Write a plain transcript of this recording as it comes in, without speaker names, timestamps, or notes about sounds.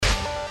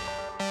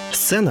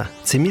Сцена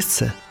 – це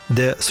місце,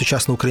 де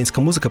сучасна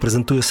українська музика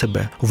презентує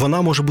себе.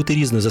 Вона може бути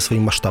різною за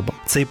своїм масштабом.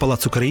 Це і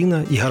Палац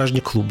Україна, і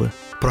гаражні клуби.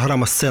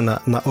 Програма «Сцена»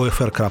 на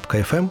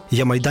OFR.FM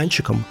є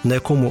майданчиком, на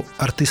якому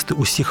артисти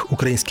усіх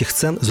українських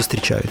сцен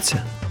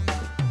зустрічаються.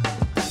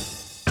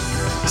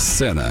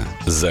 «Сцена»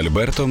 з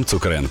Альбертом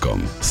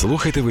Цукренком.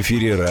 Слухайте в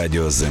ефірі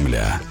Радіо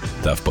Земля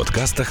та в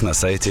подкастах на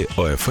сайті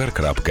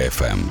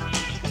OFR.FM.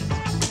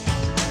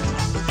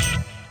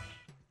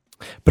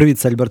 Привіт,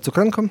 це Альберт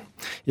Цукренко.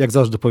 Як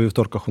завжди, по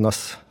вівторках у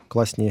нас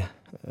класні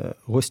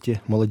гості,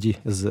 молоді,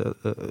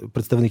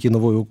 представники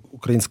нової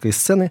української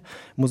сцени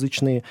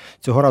музичної.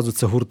 Цього разу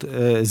це гурт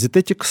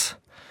Zithetix,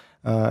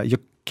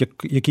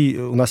 який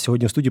у нас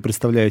сьогодні в студії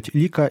представляють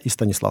Ліка і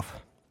Станіслав.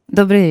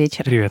 Добрий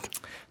вечір. Привіт.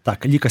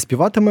 Так, Ліка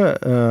співатиме,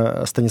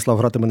 Станіслав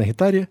гратиме на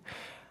гітарі.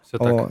 Все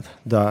так.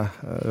 Да.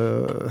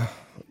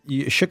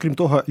 І ще, крім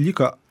того,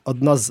 Ліка –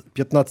 одна з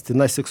 15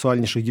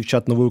 найсексуальніших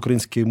дівчат нової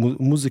української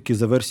музики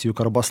за версією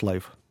Карабас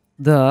Лайв.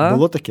 Да.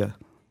 Було таке?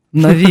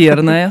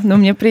 Наверное. Но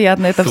мне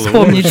приятно это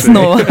вспомнить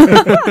снова.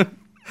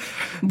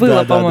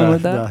 Было, по-моему,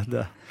 да?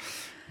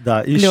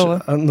 Да.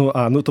 Кльово.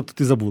 Тобто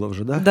ти забула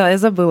вже, да? Да, я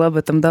забыла об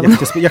этом давно.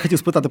 Я хотів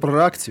спитати про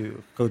реакцію,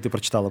 коли ти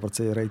прочитала про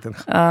цей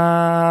рейтинг.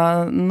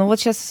 Ну вот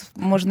сейчас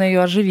можно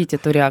ее оживить,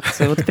 эту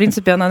реакцию. Вот, в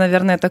принципе, она,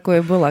 наверное, такой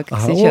и была, как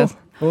сейчас.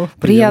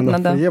 Приятно,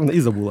 да. Приємно,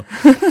 і забула.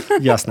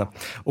 Ясно.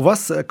 У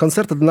вас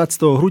концерт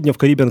 11 грудня в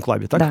Caribbean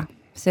Club, так? Да,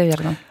 все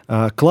верно.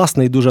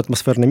 Класне і дуже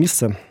атмосферне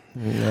місце.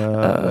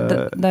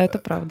 Да, это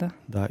правда.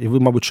 Да, і ви,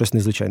 мабуть, щось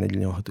незвичайне для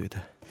нього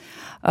готуєте.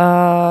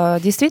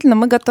 Действительно,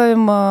 мы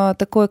готовим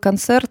такой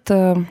концерт.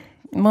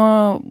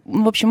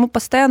 Мы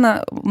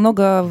постоянно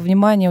много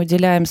внимания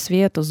уделяем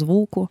свету,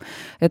 звуку.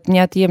 Это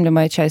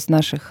неотъемлемая часть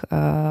наших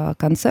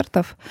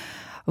концертов.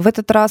 В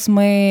этот раз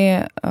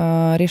мы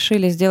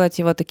решили сделать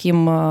его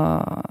таким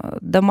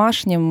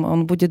домашним.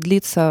 Он будет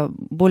длиться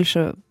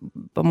больше,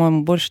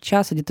 по-моему, больше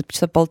часа, где-то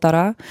часа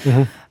полтора.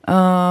 Угу.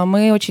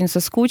 Мы очень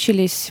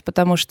соскучились,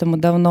 потому что мы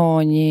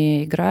давно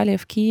не играли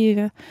в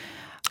Киеве.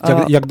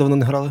 Як давно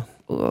не грали?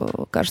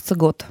 Кажется,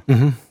 год.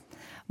 Угу.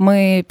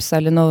 Мы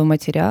писали новый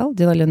материал,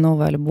 делали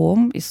новый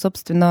альбом. И,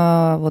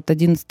 собственно, вот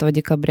 11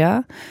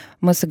 декабря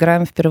мы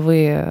сыграем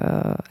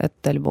впервые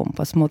этот альбом.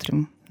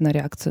 Посмотрим на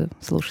реакцию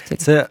слушателей.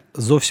 Це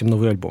зовсім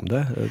новий альбом,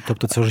 да?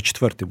 Тобто це вже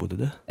четвертий буде,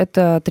 да?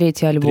 Это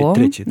третий альбом.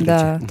 Третий.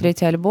 Да,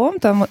 третий альбом.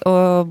 Там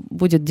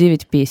будет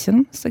 9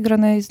 песен,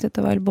 сыгранные из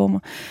этого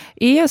альбома.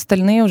 И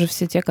остальные уже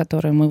все те,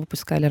 которые мы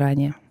выпускали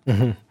ранее.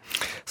 Угу.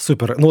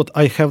 Супер. Ну от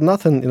I Have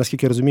Nothing, і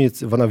наскільки я розумію,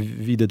 вона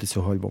війде до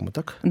цього альбому,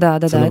 так? Да.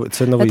 Це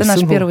новий это сингл? наш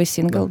первый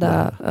сингл,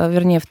 да.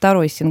 Вернее,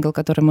 второй сингл,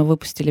 который мы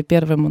выпустили.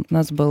 Первым у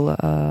нас был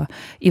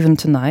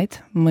Even Tonight.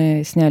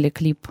 Мы сняли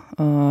клип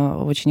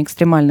в очень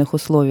экстремальных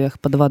условиях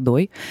под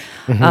водой.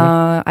 Угу.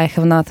 I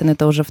Have Nothing —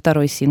 это уже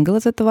второй сингл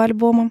из этого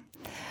альбома.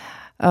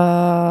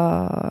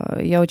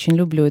 Я очень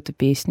люблю эту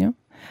песню.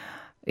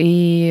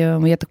 И,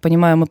 я так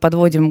понимаю, мы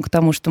подводим к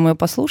тому, что мы ее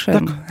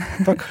послушаем.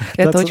 Так.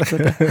 Это очень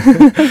круто.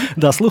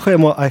 Да,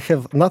 слухаємо I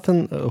Have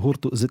Nothing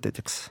гурту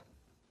Zithetix.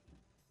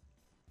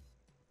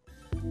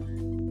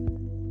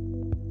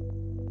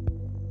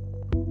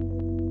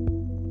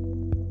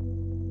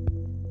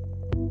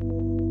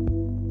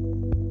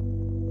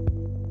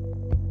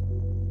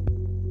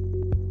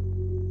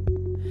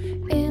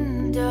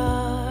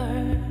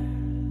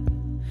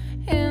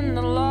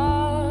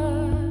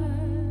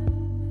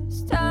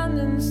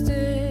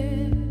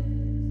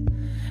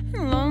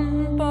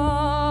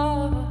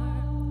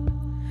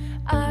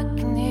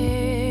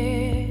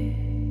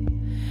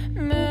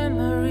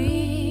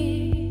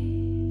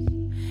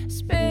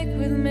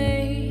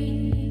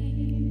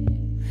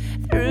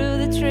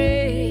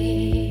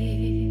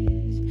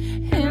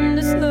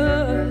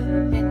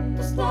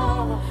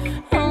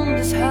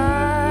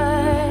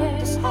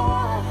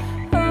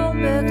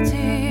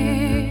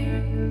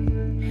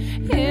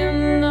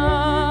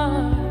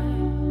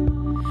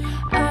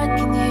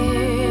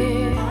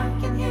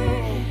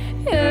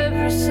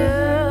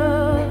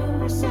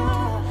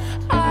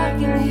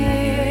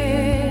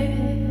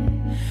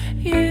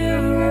 You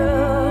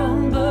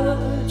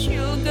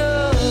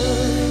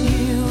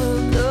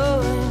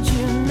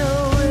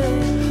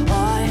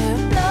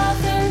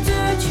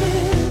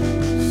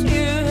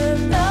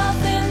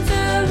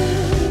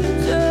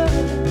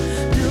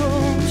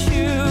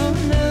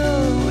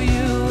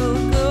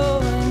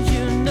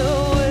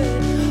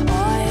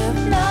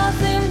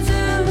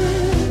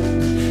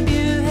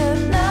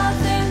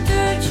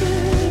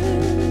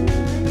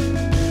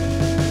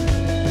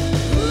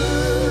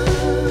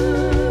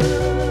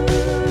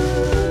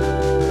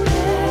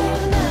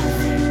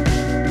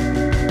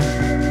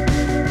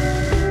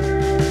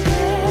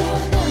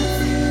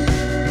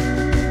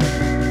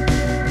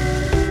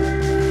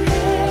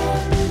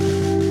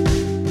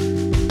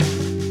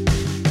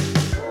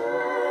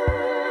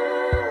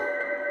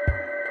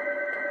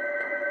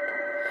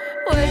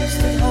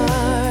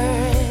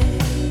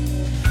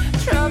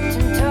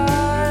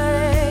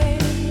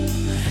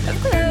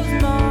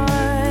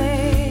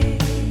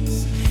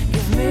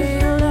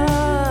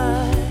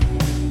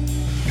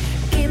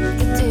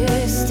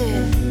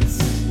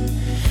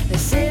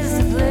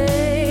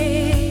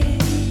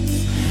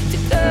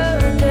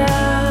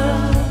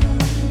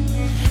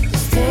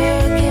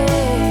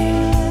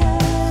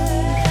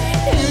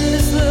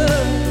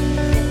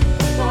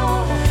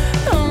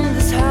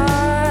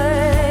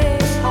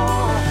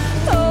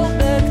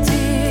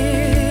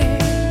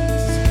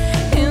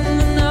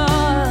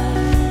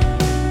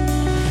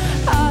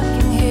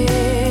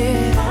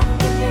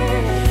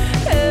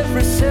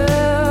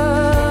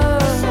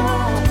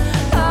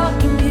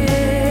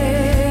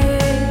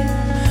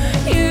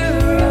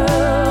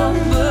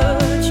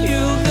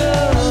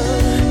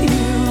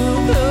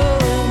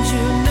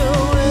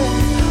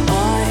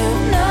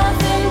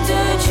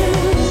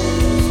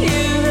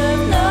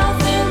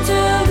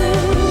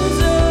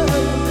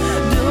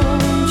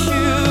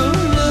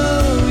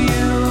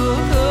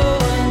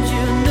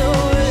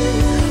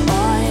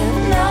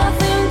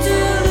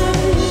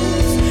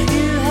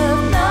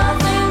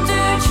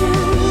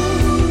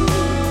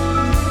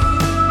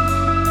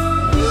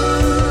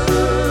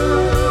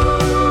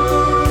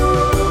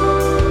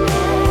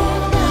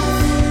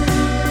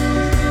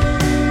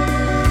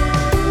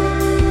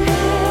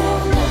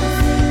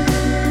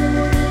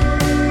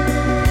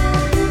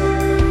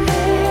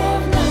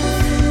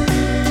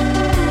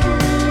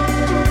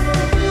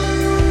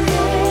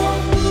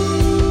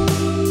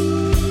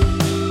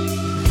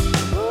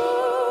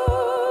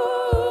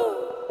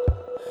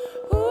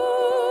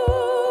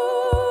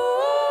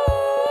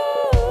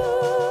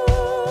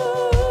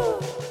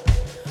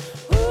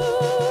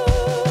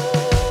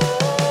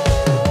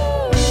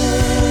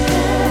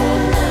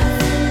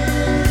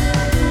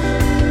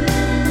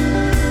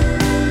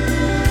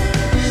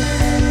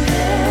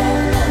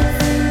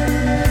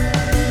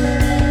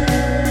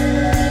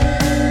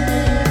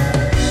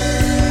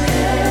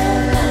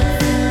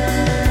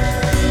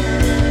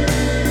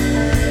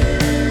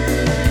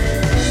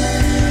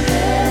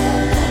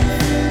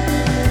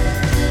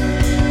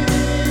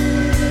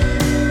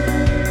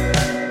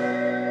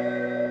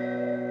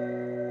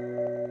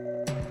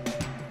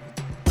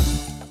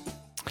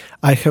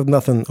I Have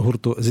Nothing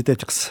гурту The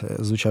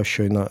Tactics звучав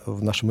щойно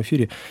в нашому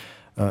ефірі.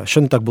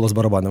 Що не так було з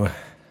барабанами?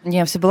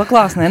 Не, все было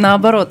классно, я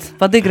наоборот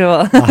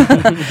подыгрывала.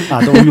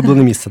 То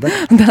улюблене місце, так?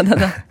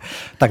 Да.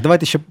 Так,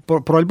 давайте ще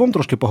про альбом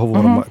трошки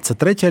поговоримо. Це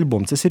третій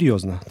альбом, це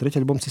серйозно. Третій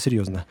альбом – це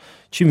серйозно.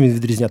 Чим він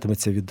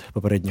відрізнятиметься від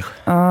попередніх?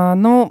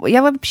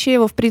 Я вообще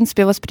его, в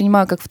принципе,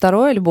 воспринимаю как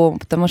второй альбом,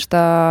 потому что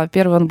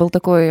первый он был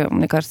такой,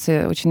 мне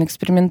кажется, очень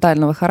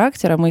экспериментального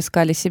характера. Мы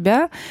искали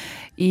себя,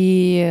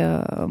 и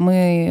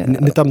мы...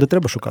 Не там, де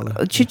треба,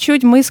 шукали?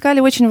 Чуть-чуть. Мы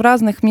искали очень в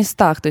разных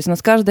местах. То есть у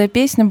нас каждая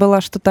песня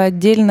была что-то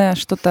отдельное,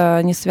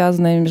 что-то не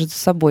связанное между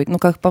собой,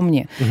 как по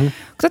мне. Угу.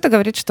 Кто-то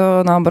говорит,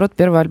 что, наоборот,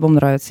 первый альбом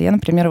нравится. Я,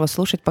 например, его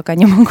слушать пока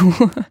не могу.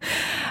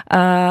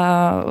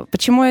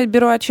 Почему я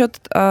беру отчет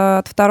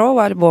от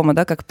второго альбома,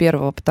 да, как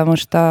первого? Потому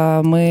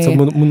что мы... Це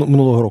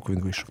минулого року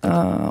він вийшов.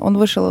 Он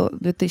вышел в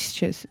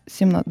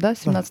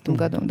 2017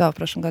 году. Да, в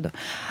прошлом году.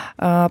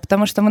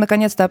 Потому что мы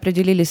наконец-то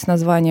определились с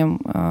названием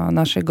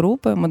нашей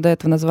группы. Мы до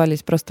этого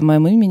назвались просто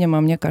моим именем,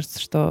 а мне кажется,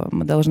 что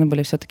мы должны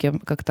были все-таки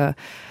как-то...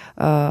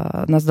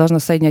 Нас должно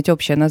соединять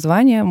общее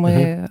название.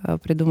 Мы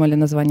придумали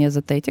название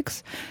The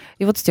Tactics.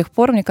 И вот с тех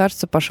пор, мне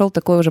кажется, пошел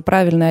такой уже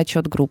правильный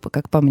отчет группы,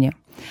 как по мне.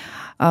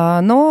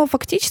 Но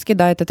фактически,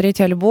 да, это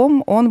третий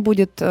альбом, он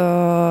будет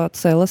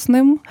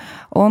целостным,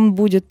 он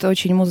будет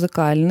очень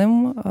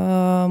музыкальным.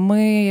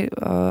 Мы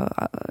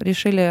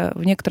решили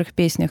в некоторых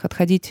песнях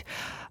отходить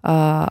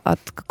от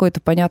какой-то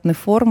понятной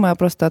формы, а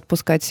просто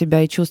отпускать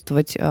себя и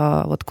чувствовать,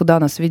 вот куда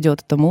нас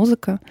ведет эта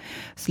музыка,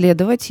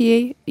 следовать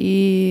ей.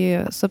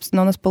 И,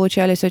 собственно, у нас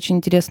получались очень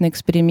интересные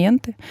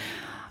эксперименты.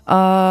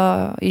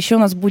 Еще у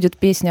нас будет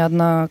песня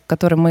одна, в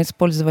которой мы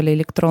использовали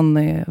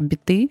электронные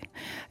биты.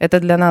 Это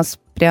для нас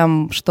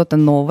прям что-то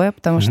новое,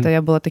 потому что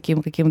я была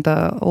таким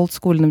каким-то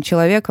олдскульным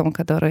человеком,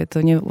 который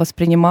это не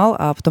воспринимал,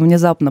 а потом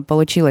внезапно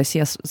получилось.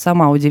 Я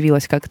сама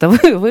удивилась, как это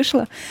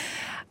вышло.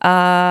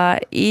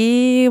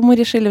 И мы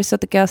решили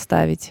все-таки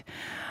оставить.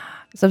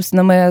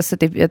 Собственно, мы с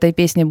этой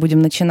песни будем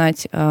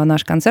начинать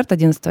наш концерт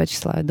 11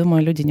 числа. Я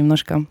думаю, люди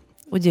немножко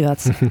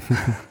удивляться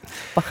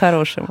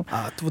по-хорошому.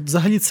 От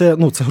взагалі це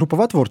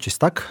групова творчість,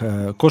 так?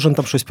 Кожен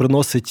там щось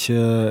приносить,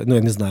 я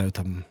не знаю,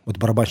 там, от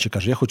барабанщик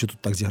каже, я хочу тут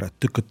так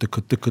зіграти,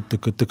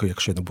 тико,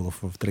 якщо не було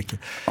в трекі.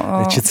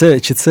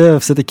 Чи це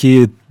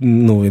все-таки,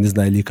 я не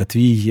знаю, Ліка,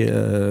 твій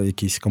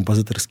якийсь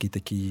композиторський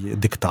такий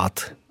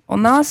диктат? У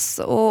нас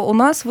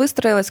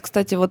выстроилась,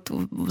 кстати, вот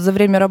за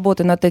время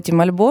работы над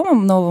этим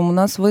альбомом новым, у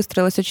нас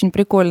выстроилась очень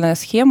прикольная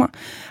схема.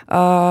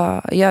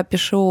 Я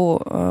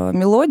пишу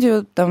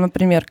мелодию, там,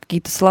 например,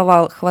 какие-то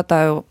слова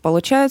хватаю,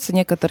 получается,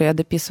 некоторые я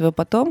дописываю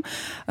потом.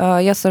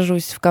 Я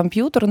сажусь в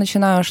компьютер,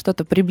 начинаю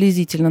что-то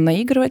приблизительно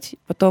наигрывать,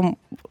 потом,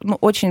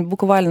 очень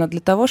буквально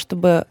для того,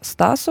 чтобы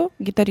Стасу,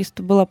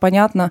 гитаристу, было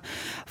понятно,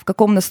 в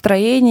каком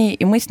настроении,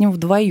 и мы с ним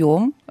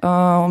вдвоем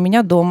у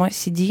меня дома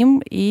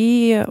сидим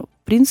и...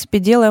 В принципе,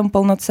 делаем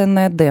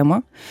полноценное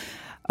демо,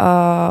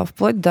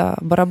 вплоть до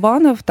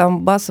барабанов, там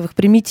басовых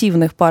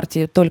примитивных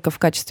партий только в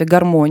качестве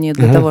гармонии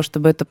для того,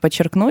 чтобы это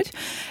подчеркнуть.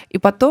 И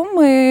потом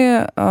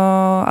мы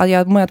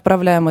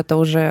отправляем это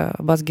уже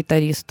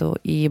бас-гитаристу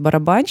и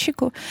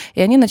барабанщику,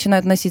 и они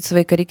начинают вносить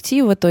свои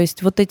коррективы, то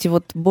есть вот эти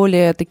вот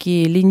более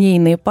такие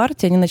линейные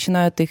партии, они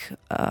начинают их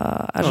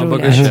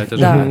оживлять.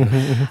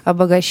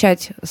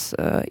 Обогащать.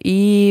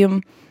 И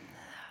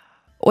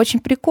очень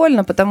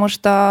прикольно, потому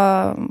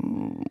что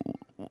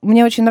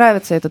мне очень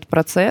нравится этот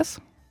процесс.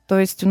 То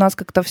есть у нас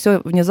как-то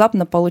все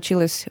внезапно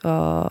получилось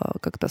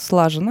как-то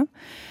слаженно.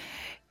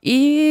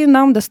 И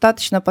нам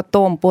достаточно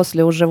потом,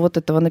 после уже вот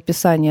этого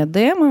написания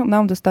демо,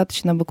 нам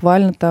достаточно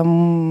буквально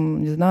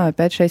там, не знаю,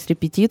 5-6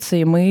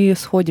 репетиций, мы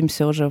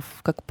сходимся уже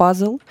как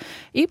пазл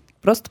и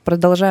просто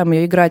продолжаем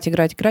ее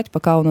играть,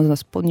 пока он у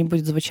нас не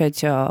будет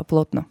звучать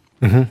плотно.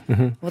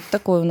 Вот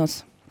такой у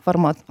нас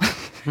формат.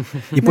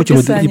 И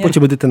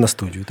потім идете на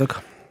студию,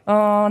 так?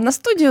 На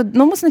студию,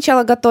 мы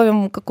сначала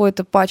готовим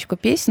какую-то пачку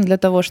песен для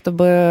того,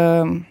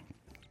 чтобы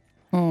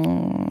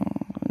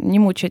не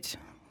мучить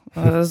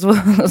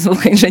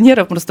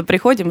звукоинженеров, просто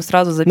приходим и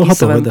сразу записываем.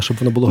 Готове, да, щоб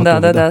воно було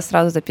готове. Да,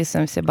 сразу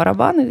записываем все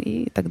барабаны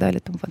и так далее, и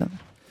тому подобное.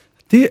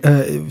 Ти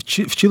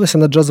вчилася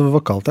на джазовий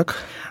вокал, так?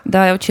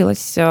 Да, я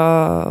училась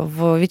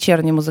в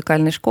вечерней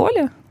музыкальной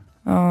школе.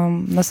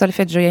 На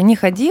сольфеджио я не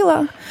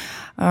ходила.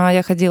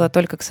 Я ходила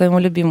только к своему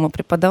любимому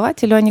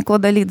преподавателю Ане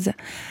Клодолидзе.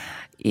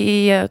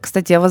 И,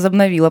 кстати, я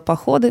возобновила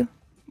походы.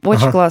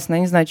 Очень классно. Я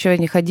не знаю, что я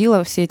не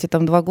ходила все эти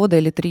 2 года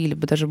или 3,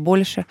 либо даже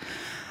больше.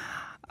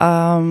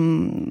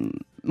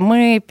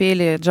 Мы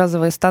пели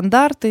джазовые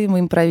стандарты, мы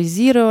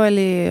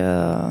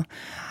импровизировали.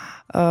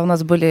 У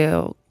нас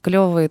были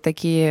клевые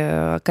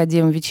такие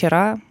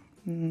академ-вечера.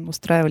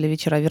 Устраивали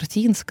вечера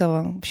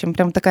Вертинского. В общем,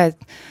 прям такая...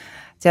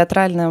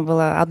 театральная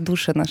была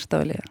отдушина,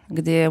 что ли,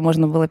 где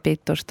можно было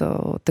петь то,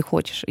 что ты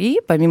хочешь.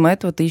 И помимо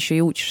этого ты еще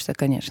и учишься,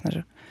 конечно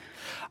же.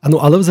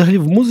 Але взагалі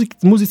в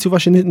музиці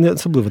вашій не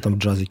особливо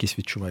там джаз якийсь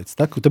відчувається,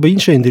 так? У тебе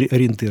інші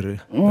орієнтири?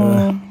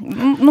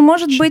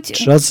 Може бути...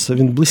 Джаз,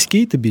 він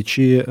близький тобі?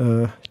 Чи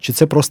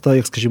це просто,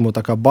 як скажімо,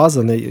 така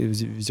база,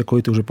 з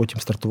якої ти вже потім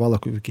стартувала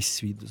в якийсь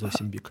свій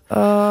зовсім бік?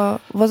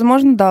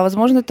 Возможно, да.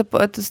 Возможно,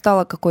 это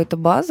стало какой-то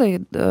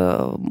базой,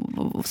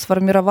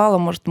 сформировало,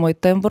 может, мой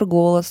тембр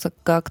голоса,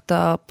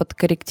 как-то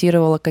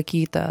подкорректировало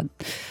какие-то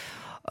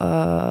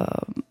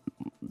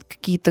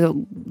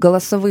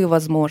голосовые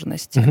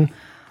возможности.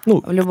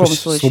 В любом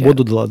случае.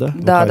 Свободу дала,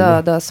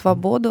 да? Да,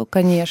 свободу,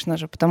 конечно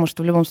же, потому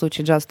что в любом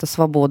случае джаз — это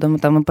свобода. Мы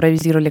там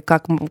импровизировали,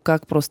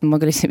 как просто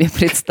могли себе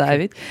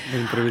представить.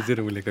 Мы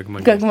импровизировали, как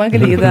могли. Как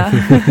могли, да.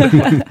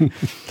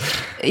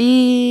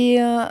 И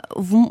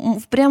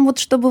прям вот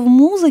чтобы в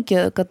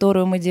музыке,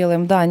 которую мы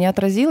делаем, да, не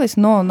отразилось,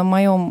 но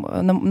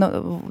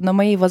на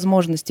моей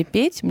возможности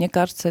петь, мне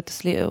кажется,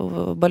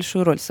 это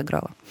большую роль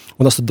сыграло.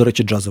 У нас тут, до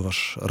речі, джазова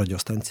ж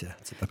радіостанція.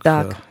 Це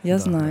так, я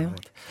знаю.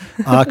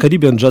 А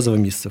Карібіан — джазове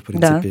місце, в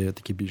принципі,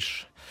 таке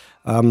більш.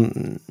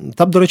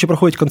 Там, до речі,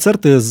 проходять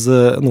концерти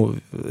з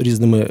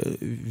різними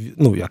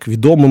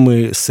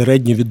відомими,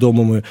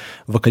 середньовідомими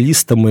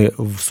вокалістами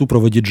в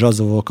супроводі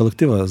джазового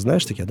колектива.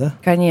 Знаєш таке, да?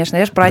 Конечно.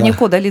 Я ж про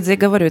Аніку Далідзе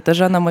і говорю, це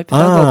Жанна мой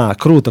педагог.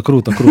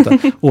 Круто.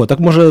 Так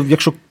може,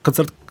 якщо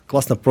концерт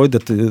класно пройде,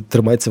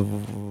 тримається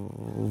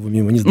в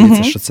умі. Мені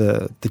здається, що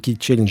це такий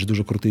челендж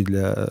дуже крутий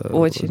для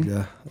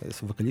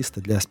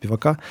вокаліста, для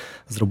співака,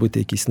 зробити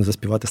якісь,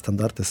 заспівати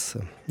стандарти з...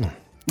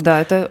 Да,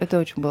 это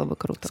очень было бы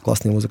круто. З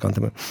класними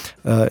музикантами.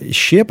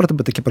 Ще я про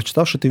тебе таки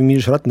прочитав, що ти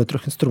вмієш грати на 3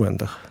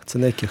 інструментах. Це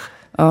на яких?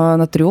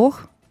 На 3?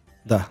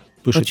 Да,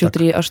 пишуть так.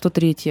 3, а что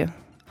 3?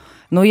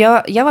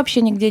 Я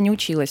вообще нигде не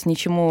училась,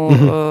 ничему,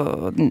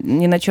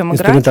 ни на чем играть.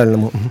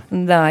 Инструментальному.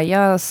 Да,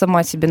 я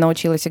сама себе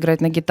научилась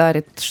играть на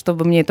гитаре,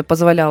 чтобы мне это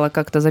позволяло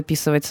как-то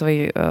записывать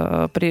свои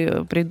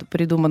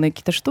придуманные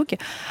какие-то штуки.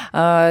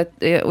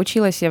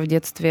 Училась я в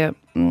детстве...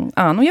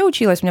 я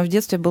училась, у меня в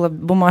детстве была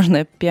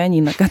бумажная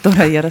пианино,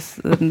 которое я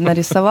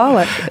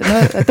нарисовала.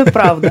 Это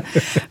правда.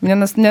 У меня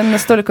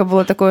настолько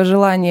было такое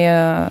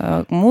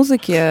желание к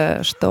музыке,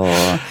 что...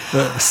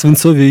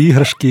 Свинцовые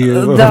игрышки.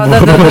 Да.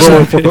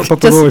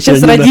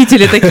 Сейчас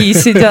родители такие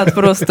сидят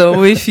просто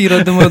у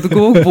эфира, думают,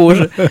 о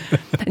боже.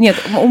 Нет,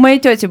 у моей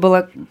тети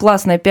было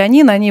классное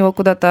пианино, они его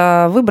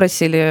куда-то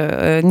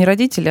выбросили, не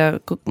родители, а,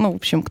 в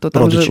общем, кто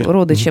там жил,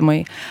 родичи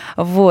мои.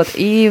 Вот.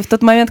 И в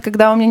тот момент,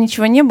 когда у меня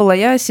ничего не было,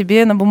 я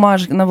себе на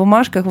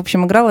бумажках, в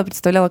общем, играла,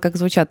 представляла, как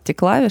звучат эти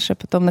клавиши.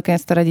 Потом,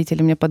 наконец-то,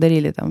 родители мне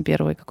подарили там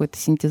первый какой-то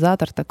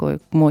синтезатор такой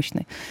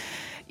мощный.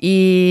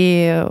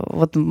 И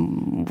вот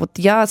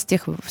я с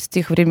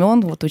тех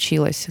времен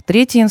училась.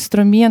 3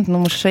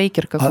 инструмент,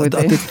 шейкер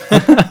какой-то.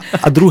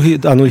 А другий,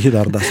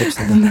 гітар, да,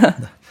 собственно. Да.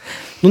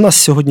 У нас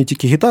сьогодні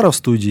тільки гітара в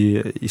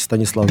студії, і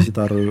Станіслав з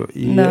гітарою.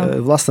 І,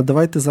 власне,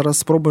 давайте зараз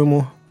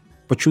спробуємо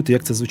почути,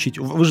 як це звучить.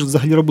 Ви ж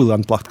взагалі робили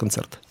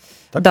Unplugged-концерт.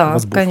 Так? Да,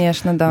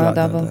 конечно,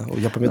 да.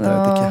 Я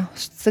пам'ятаю таке.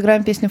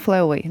 Сыграем песню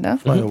Fly Away, да?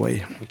 Fly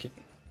Away. Okay.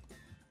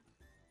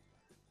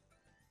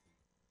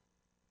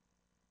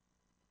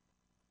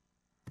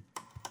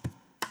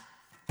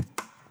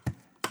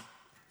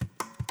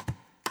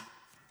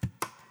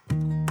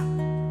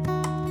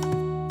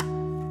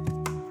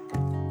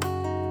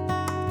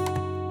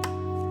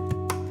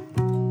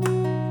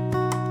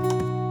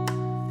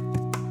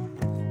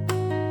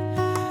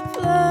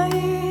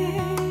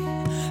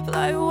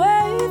 Fly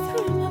away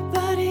through my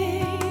body,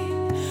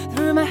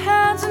 through my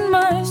hands and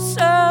my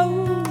soul.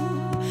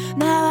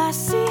 Now I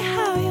see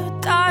how you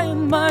die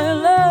in my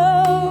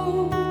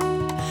love.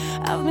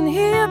 I've been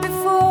here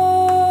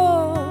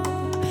before,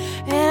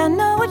 and I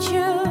know what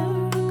you're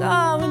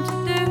going to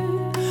do,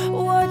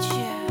 what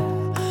you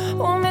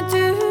want me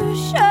to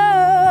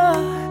show.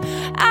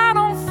 I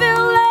don't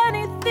feel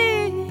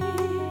anything,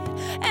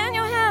 and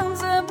your hands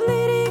are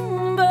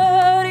bleeding,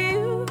 but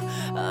you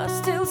are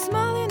still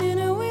smiling.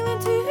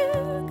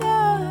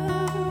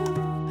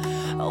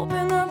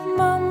 Open up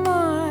my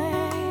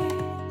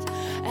mind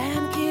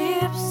and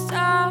keep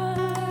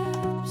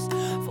stops,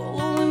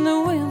 following the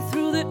wind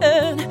through the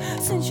air.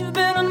 Since you've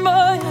been on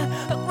my head,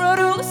 I wrote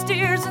all those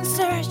tears and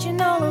searching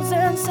all those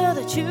answers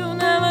that you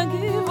never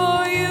give,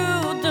 or you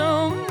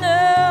don't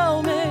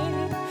know me.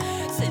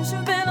 Since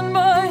you've been on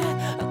my head,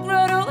 I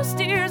wrote all those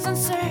tears and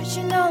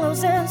searching all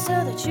those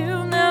answers that you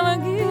never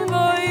give,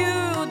 or you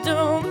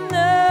don't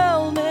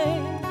know me.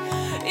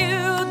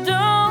 You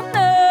don't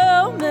know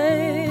me.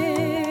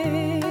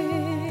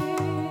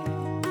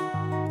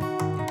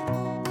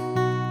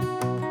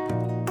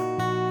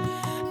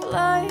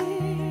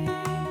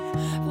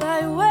 Fly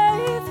away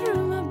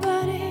through my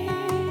body,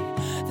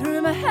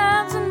 through my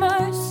hands and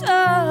my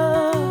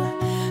soul.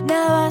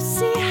 Now I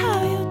see how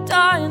you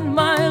die in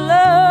my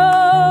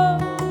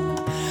love.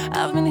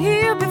 I've been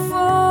here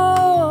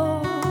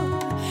before,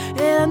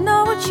 and I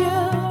know what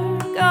you're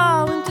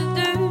going to do.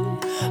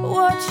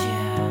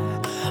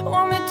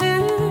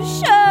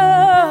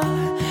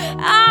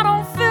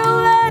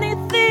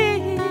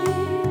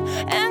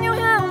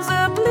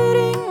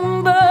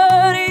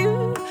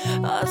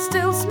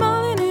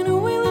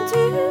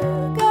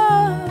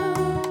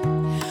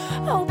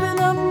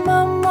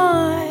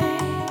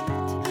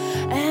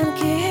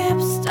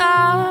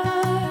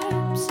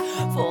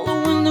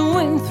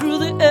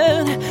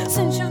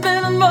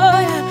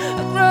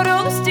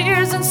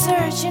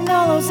 searching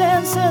all those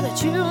answers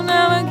that you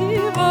never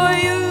give, or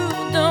you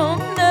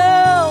don't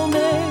know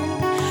me.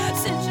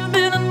 Since you've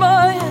been in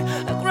my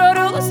head, I cried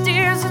all those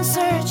tears and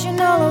searching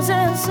all those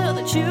answers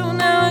that you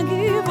never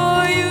give,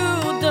 or you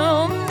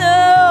don't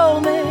know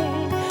me.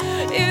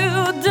 You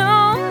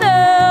don't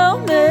know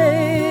me.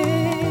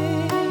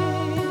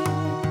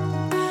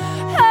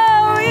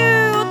 Oh, you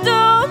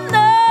don't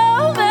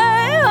know me.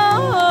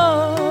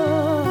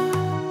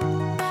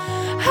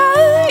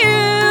 Oh, you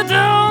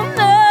don't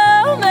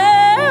know me.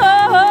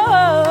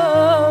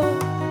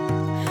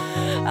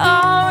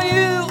 Oh,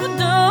 you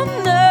don't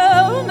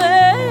know me.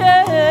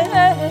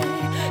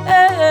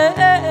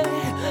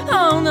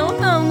 Oh, no,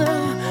 no, no.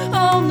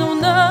 Oh, no,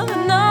 no,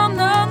 no,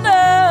 no,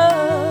 no.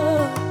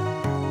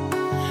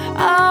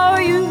 Oh,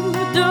 you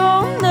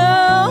don't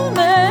know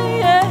me.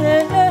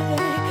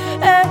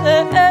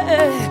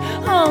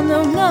 Oh, no,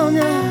 no,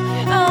 no.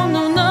 Oh,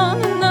 no, no,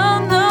 no,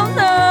 no,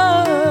 no.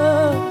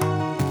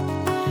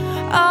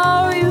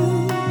 Oh, you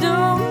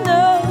don't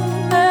know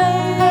me.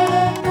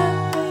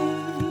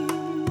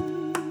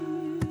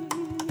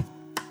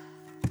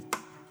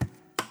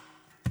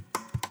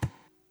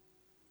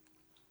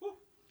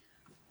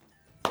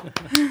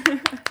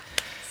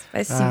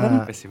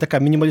 Спасибо. Спасибо. Така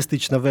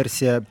мінімалістична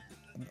версія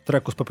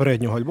треку з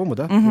попереднього альбому,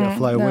 да?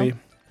 Fly Away.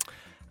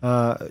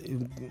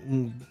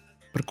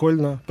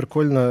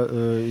 Прикольно.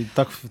 І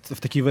так в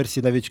такій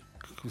версії навіть,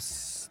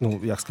 ну,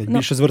 як сказати,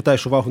 більше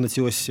звертаєш увагу на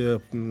ці ось,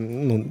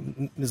 ну,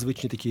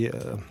 незвичні такі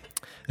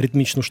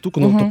ритмічну штуку,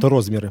 ну, тобто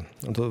розміри.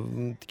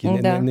 Такі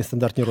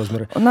нестандартні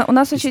розміри. У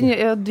нас очень,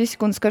 2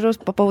 секунды скажу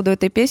по поводу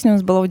этой песни. У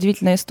нас была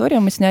удивительная история.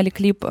 Мы сняли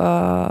клип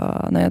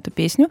на эту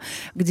песню,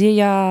 где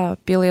я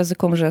пела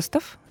языком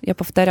жестов. Я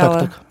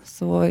повторяла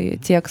свой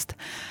текст.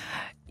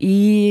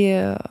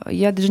 И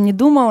я даже не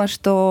думала,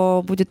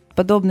 что будет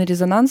подобный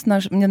резонанс.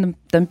 Мне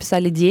там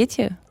писали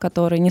дети,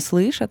 которые не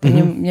слышат.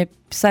 Они мне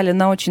писали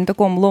на очень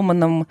таком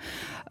ломаном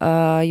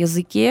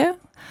языке,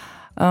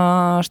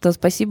 что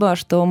спасибо,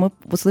 что мы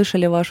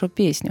услышали вашу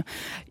песню.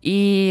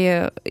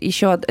 И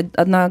еще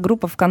одна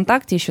группа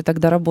ВКонтакте, еще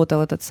тогда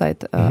работал этот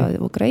сайт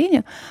в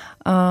Украине,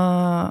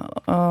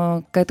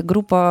 какая-то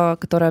группа,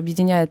 которая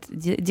объединяет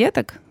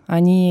деток,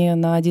 они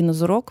на один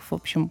из уроков, в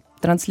общем,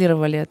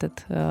 транслировали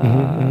этот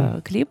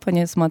кліп,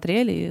 вони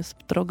смотрели і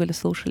трогали,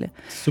 слушали.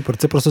 Супер,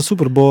 це просто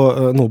супер,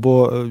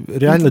 бо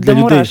реально для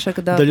мурашек,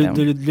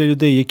 для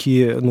людей,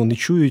 які не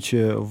чують,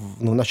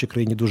 в нашій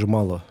країні дуже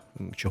мало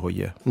чого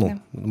є.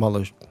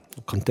 Мало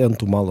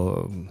контенту,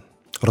 мало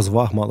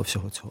розваг, мало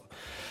всього цього.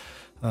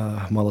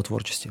 Мало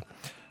творчості.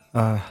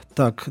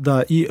 Так,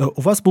 да. І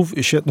у вас був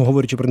ще,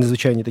 говорячи про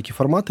незвичайні такі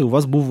формати, у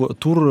вас був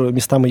тур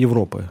містами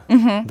Європи.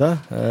 Да?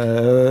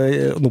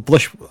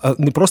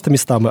 Не просто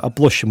містами, а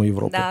площами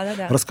Європи.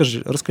 Да.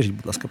 Розкажіть,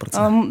 будь ласка, про це.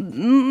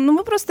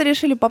 Мы просто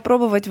решили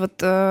попробовать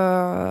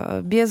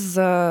без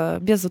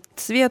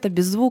цвета,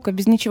 без звука,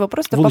 без ничего.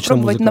 Просто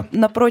попробовать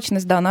на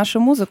прочность, нашу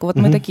музыку. Вот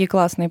мы такие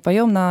классные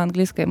поем на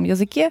английском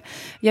языке.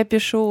 Я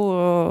пишу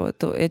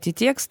эти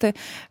тексты.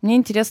 Мне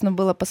интересно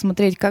было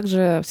посмотреть, как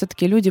же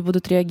все-таки люди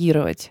будут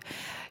реагировать.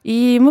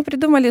 И мы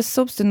придумали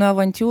собственную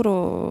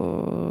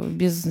авантюру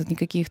без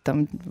никаких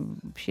там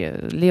вообще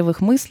левых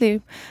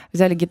мыслей.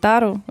 Взяли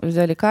гитару,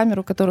 взяли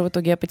камеру, которую в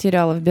итоге я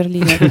потеряла в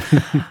Берлине.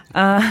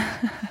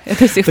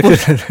 Это сих пор.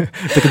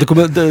 Так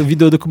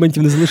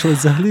відеодокументів не залишилось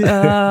взагалі?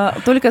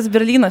 Только с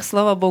Берлина,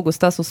 слава богу,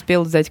 Стас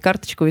успел взять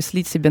карточку и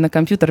слить себе на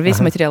компьютер весь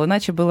материал,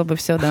 иначе было бы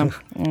все,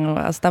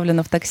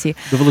 оставлено в такси.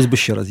 Довелось бы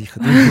еще раз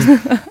ехать.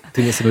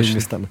 Ты себе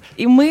местами.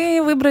 И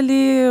мы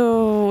выбрали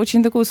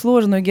очень такую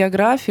сложную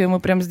географию. Мы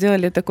прям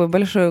сделали такой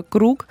большой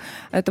круг.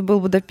 Это был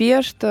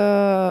Будапешт.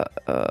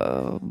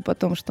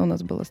 Потом что у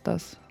нас было,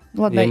 Стас?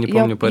 Ладно, я не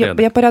помню порядок.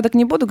 Я порядок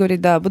не буду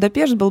говорить, да.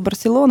 Будапешт был,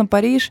 Барселона,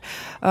 Париж,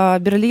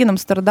 Берлин,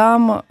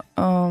 Амстердам.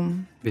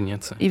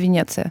 Венеция. И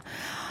Венеция.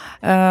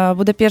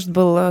 Будапешт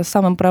был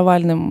самым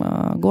провальным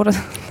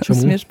городом.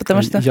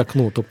 Потому что... Як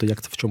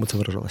в чому це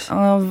виражалось?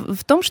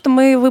 В том, что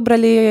мы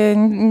выбрали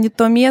не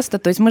то место.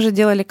 То есть мы же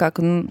делали как?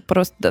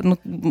 Просто,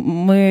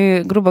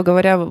 мы, грубо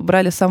говоря,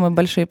 брали самые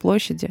большие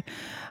площади.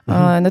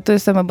 На той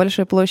самой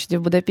большой площади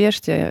в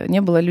Будапеште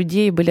не было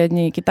людей, были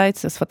одни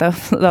китайцы с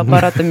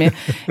фотоаппаратами,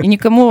 и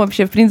никому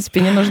вообще, в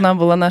принципе, не нужна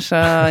была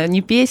наша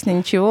ни песня,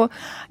 ничего.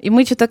 И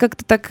мы что-то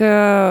как-то так...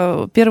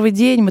 Первый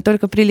день мы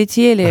только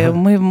прилетели,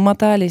 мы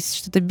мотались,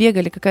 что-то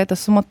бегали, какая-то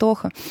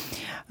суматоха.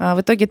 В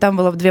итоге там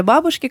было 2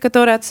 бабушки,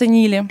 которые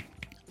оценили.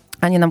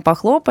 Они нам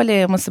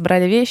похлопали, мы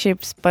собрали вещи,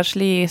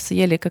 пошли,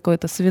 съели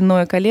какое-то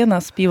свиное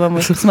колено с пивом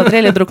и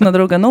посмотрели друг на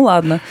друга. Ну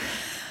ладно.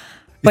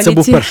 І це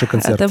був перший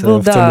концерт в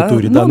цьому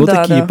турі,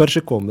 такий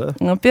перший ком, да?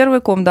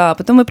 Первый ком, да.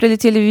 Потом мы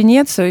прилетели в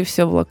Венецию, и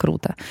все было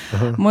круто.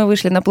 Мы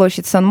вышли на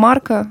площадь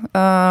Сан-Марко,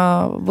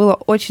 было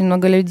очень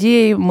много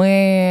людей,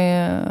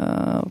 мы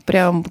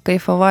прям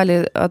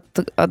кайфовали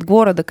от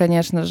города,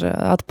 конечно же,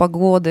 от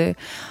погоды,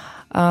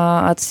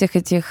 от всех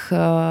этих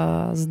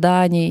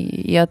зданий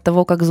и от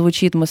того, как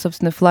звучит. Мы,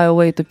 собственно, Fly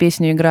Away, эту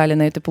песню играли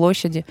на этой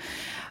площади.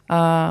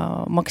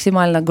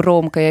 Максимально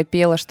громко я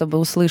пела, чтобы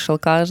услышал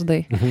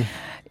каждый.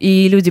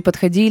 И люди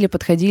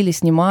подходили,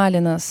 снимали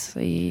нас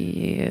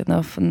и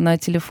на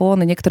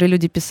телефоны. Некоторые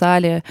люди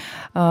писали,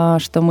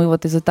 что мы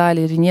вот из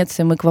Италии,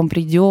 Венеции, мы к вам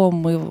придем.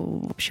 Мы,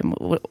 в общем,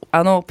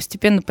 оно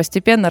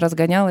постепенно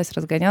разгонялось.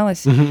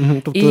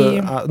 То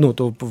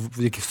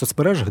в яких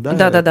соцмережах, да?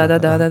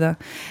 Да.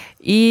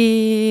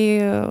 И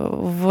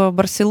в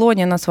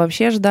Барселоне нас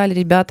вообще ждали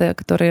ребята,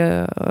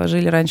 которые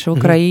жили раньше в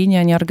Украине,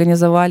 они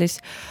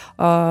организовались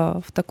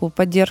в такую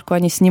поддержку,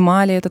 они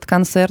снимали этот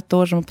концерт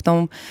тоже, мы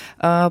потом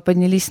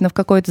поднялись в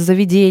какое-то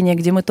заведение,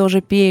 где мы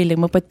тоже пели,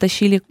 мы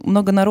подтащили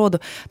много народу.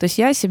 То есть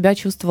я себя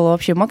чувствовала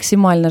вообще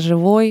максимально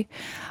живой,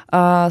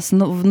 с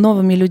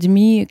новыми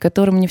людьми,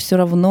 которым не все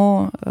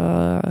равно.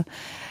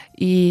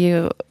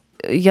 И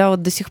я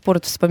вот до сих пор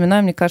это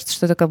вспоминаю, мне кажется,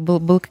 что это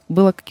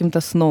было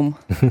каким-то сном.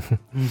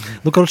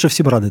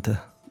 Всім радите.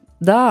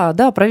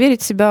 Да,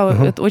 проверить себя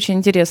это очень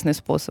интересный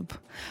способ.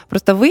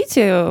 Просто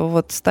выйти,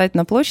 стать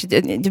на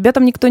площади. Тебя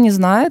там никто не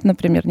знает,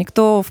 например,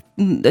 никто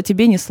о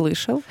тебе не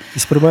слышал. И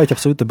сприймають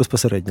абсолютно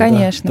безпосередньо.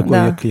 Конечно,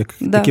 да.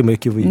 Такими,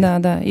 які ви є.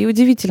 Да. И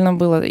удивительно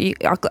было.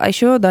 А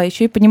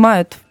еще и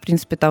понимают, в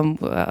принципе, там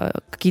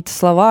какие-то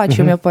слова, о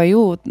чем я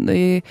пою.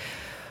 И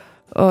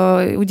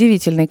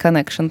удивительный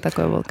коннекшн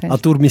такой был, конечно. А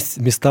тур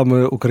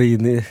містами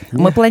України?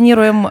 Мы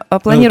планируем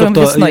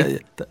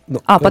весной.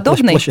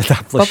 Подобный?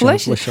 По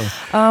площади?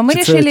 Мы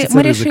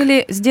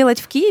решили сделать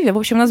в Киеве. В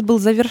общем, у нас был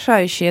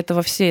завершающий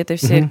этого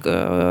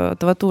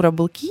тура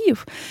был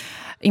Киев.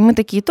 И мы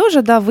такие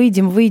тоже,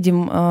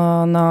 выйдем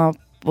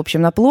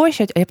на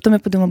площадь. А потом я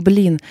подумала,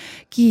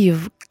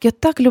 Киев, я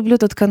так люблю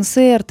тут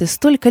концерты,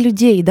 столько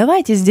людей,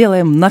 давайте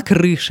сделаем на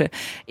крыше.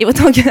 И в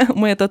итоге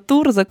мы этот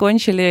тур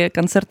закончили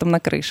концертом на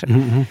крыше.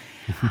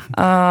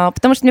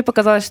 Потому что мне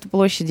показалось, что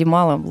площади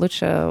мало,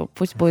 лучше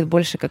пусть будет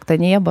больше как-то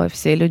неба,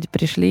 все люди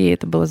пришли, и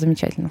это было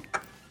замечательно.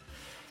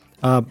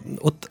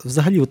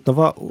 Взагалі,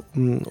 нова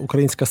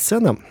українська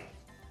сцена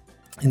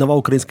і нова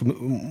українська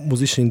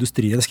музична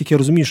індустрія. Наскільки я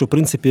розумію, що, в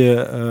принципі,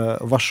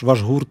 ваш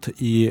гурт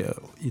і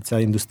ця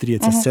індустрія,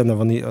 ця сцена,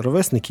 вони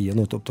ровесники є.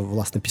 Тобто,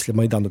 власне, після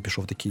Майдану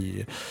пішов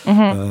такий,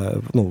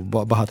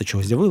 багато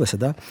чого з'явилося,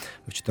 да?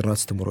 В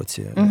 14-му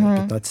році,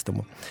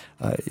 15-му.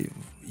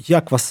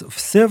 Як вас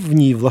все в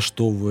ній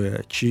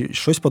влаштовує? Чи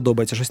щось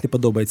подобається, щось не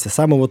подобається?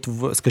 Саме,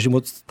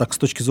 скажімо, так, з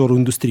точки зору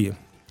індустрії.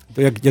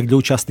 Як для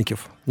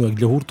учасників, як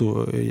для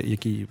гурту,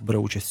 який бере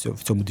участь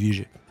в цьому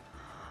двіжі?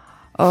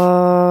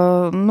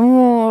 Я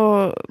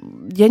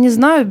не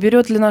знаю,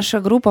 берет ли наша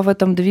группа в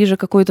этом движе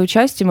какое-то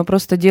участие. Мы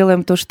просто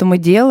делаем то, что мы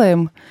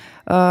делаем.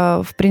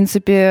 В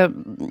принципе,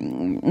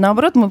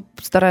 наоборот, мы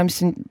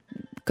стараемся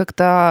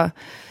как-то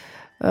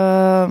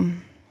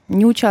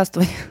не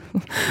участвовать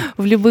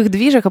в любых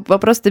движах, а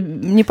просто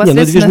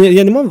непосредственно...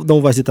 Я не мав на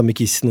увазі там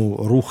якийсь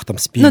рух там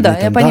спільний,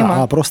 я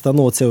понимаю. А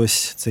просто це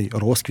ось цей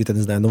розквіт, я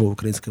не знаю, нової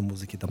української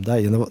музики. Там, да?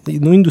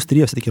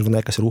 Індустрія все-таки вона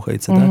якось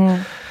рухається. Да?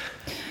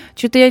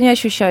 Что-то я не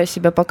ощущаю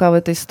себя пока в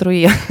этой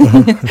струе.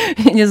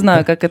 Я не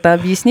знаю, как это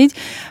объяснить.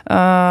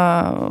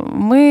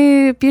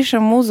 Мы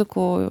пишем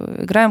музыку,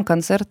 играем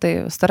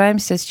концерты,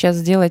 стараемся сейчас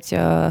сделать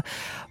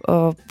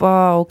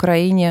по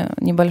Украине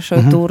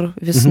небольшой тур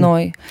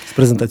весной. С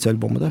презентацией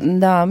альбома, да?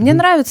 Да, мне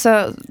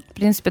нравится, в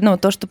принципе,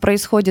 то, что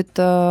происходит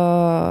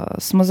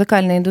с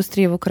музыкальной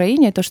индустрией в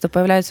Украине, то, что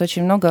появляется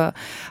очень много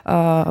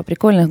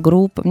прикольных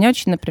групп. Мне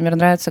очень, например,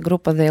 нравится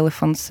группа The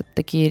Elephants,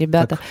 такие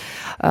ребята.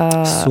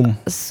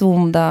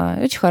 Сум, да,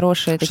 очень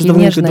хорошие, такие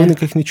нежные. Что-то давно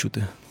их не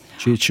чути.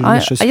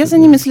 Я за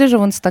ними слежу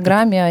в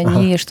Инстаграме,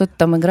 они что-то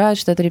там играют,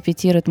 что-то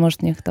репетируют,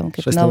 может, у них там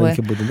какие-то новые.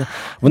 Буде, да?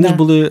 Вони ж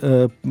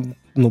були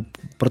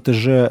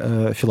протеже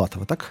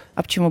Філатова, так?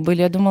 А почему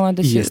были? Я думала,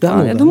 до сих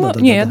пор.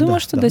 Я думала,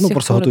 что до сих пор.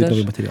 Просто готують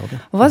новий матеріал, да?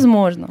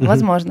 Возможно.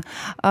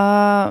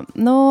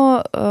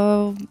 Но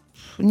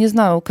не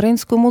знаю,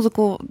 украинскую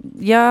музыку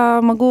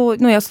я могу...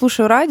 я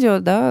слушаю радио,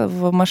 да,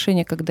 в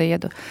машине, когда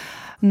еду.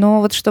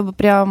 Но чтобы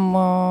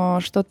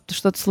прям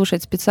что-то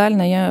слушать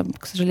специально, я,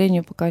 к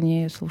сожалению, пока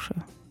не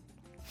слушаю.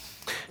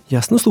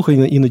 Ясно.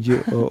 Слухай іноді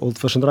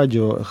Old Fashion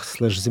Radio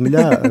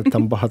 /Земля,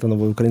 там багато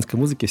нової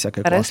української музики,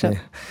 всякої класної,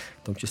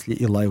 в тому числі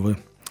і лайви.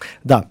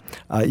 Да.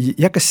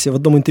 Якось в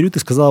одному інтерв'ю ти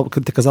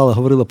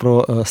говорила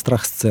про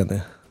страх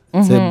сцени.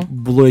 Це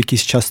було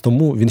якийсь час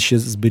тому, він ще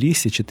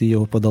зберігся, чи ти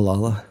його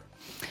подолала?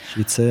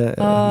 Чи це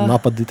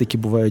напади такі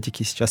бувають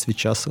якийсь час від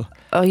часу?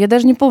 Я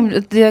даже не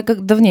помню, я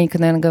давненько,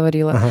 наверное,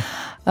 говорила.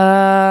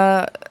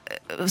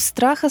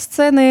 Страха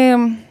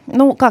сцены,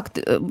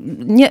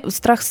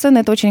 страх сцены,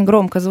 это очень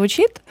громко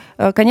звучит.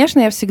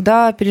 Конечно, я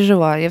всегда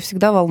переживаю, я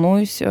всегда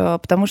волнуюсь,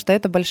 потому что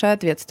это большая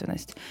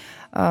ответственность.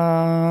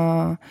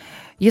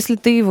 Если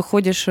ты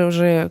выходишь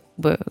уже,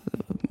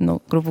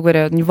 грубо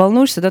говоря, не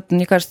волнуешься, да,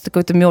 мне кажется, ты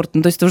какой-то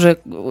мёртвый. То есть ты уже,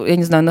 я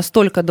не знаю,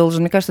 настолько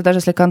должен. Мне кажется, даже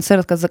если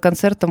концерт за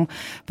концертом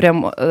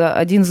прям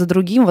один за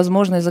другим,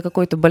 возможно, из-за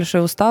какой-то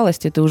большой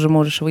усталости ты уже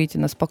можешь выйти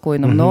на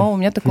спокойном. Но у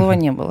меня такого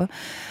не было.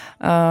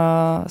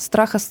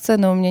 Страха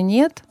сцены у меня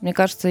нет. Мне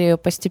кажется, я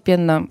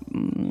постепенно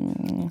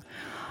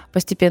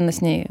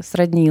с ней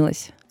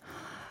сроднилась.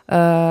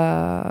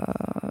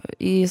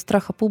 И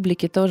страха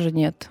публики тоже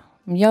нет.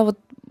 Я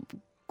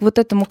вот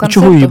этому концерту...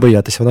 Чего її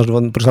боятися? Вона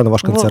ж пришла на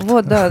ваш концерт.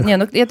 Вот, да. Не,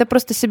 ну я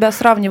просто себя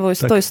сравниваю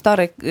с той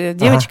старой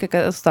девочкой,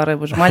 старой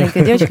уже,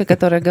 маленькой девочкой,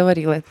 которая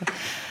говорила это.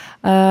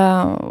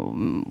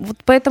 Вот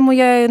поэтому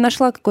я и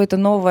нашла какое-то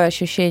новое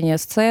ощущение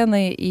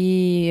сцены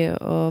и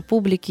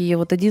публики. И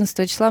вот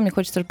 11 числа мне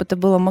хочется, чтобы это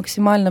было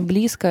максимально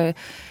близко,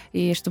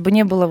 и чтобы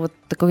не было вот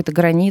какой-то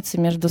границы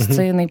между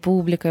сценой и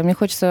публикой. Мне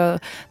хочется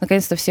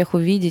наконец-то всех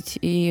увидеть,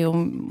 и,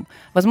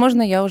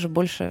 возможно, я уже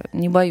больше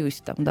не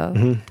боюсь там, да,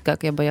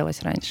 как я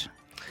боялась раніше.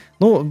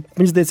 Ну,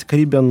 мені здається,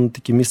 Карібіан –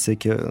 таке місце,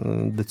 яке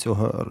для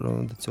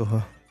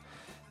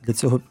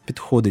цього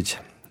підходить.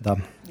 Да.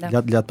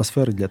 Для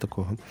атмосфери, для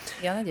такого.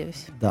 Я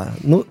надеюсь. Да.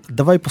 Ну,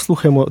 давай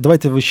послухаємо.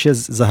 Давайте ви ще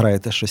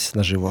заграєте щось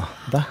наживо.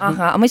 Да?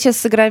 Ага, а мы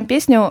сейчас сыграем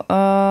песню,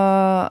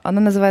 она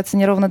называется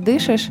 «Неровно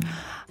дышишь».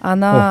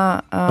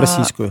 Она...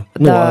 Российскую.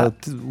 Да.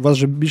 Ну, у вас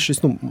же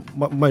більшість,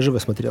 майже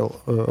весь матеріал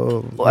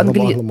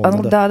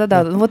англомовний.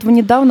 Да. Вот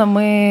недавно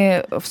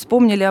мы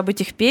вспомнили об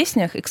этих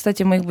песнях, и,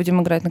 кстати, мы их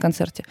будем играть на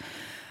концерте.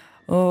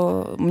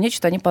 Мне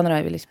что-то они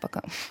понравились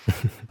пока.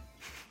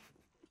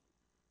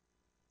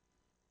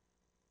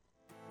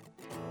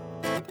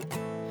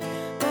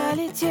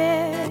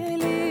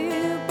 Полетели,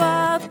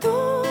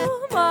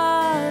 потом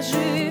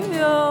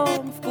оживем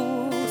в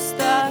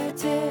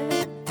пустоте,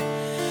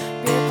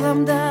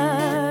 пеплом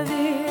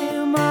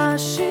давим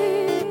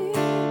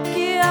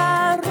ошибки,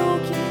 а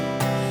руки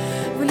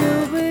в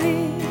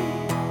любви,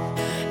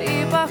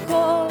 и по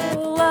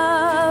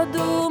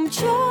холоду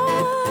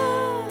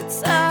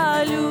мчатся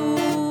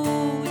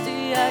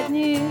люди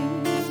одни,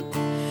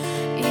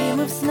 и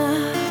мы в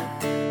снах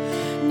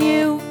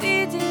не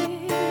увидим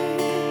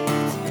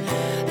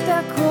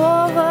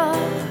такого.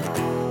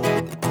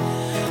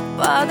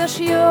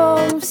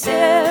 Подошьем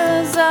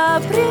все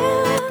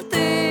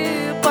запреты,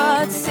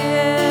 под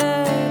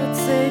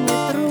сердце не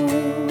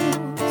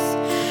трус.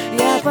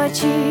 Я по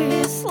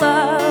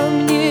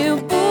числам не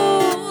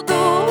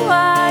буду,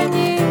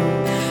 они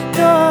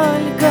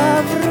только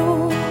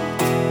врут.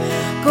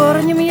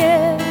 Корнем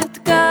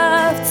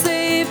едко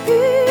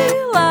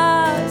вцепилась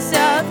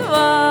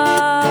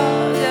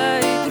отвага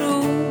и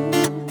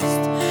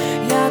грусть.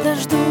 Я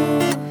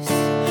дождусь,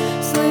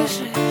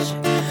 слышишь,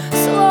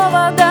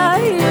 слово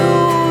даю,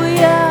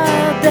 я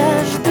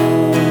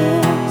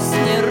дождусь,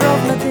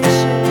 неровно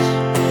дышишь,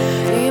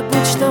 и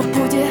будь что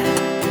будет,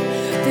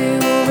 ты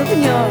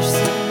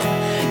улыбнешься,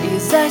 и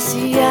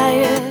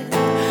засияет,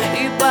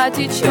 и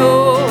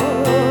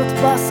потечет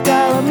по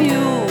скалам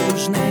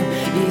южным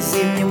и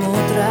зимним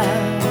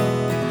утром.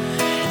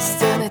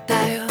 Стены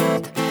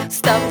тают с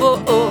тобой,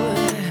 oh,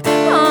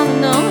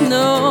 no,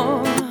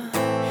 no,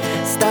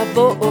 с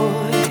тобой,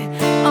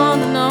 oh,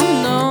 no,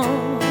 no,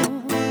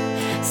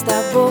 с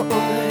тобой,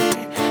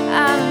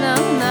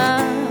 а-на-на,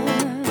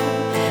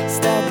 с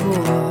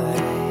тобой.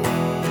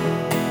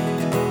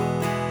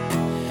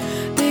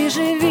 Ты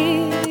же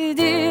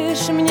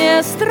видишь,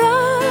 мне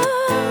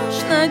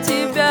страшно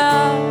тебя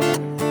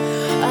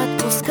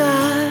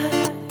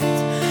отпускать.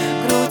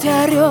 Грудь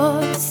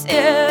орёт,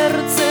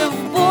 сердце в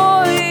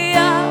бой,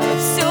 я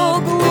все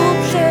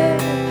глубже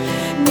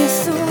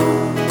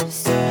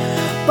несусь,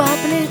 по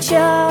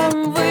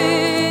плечам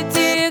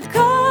вытекает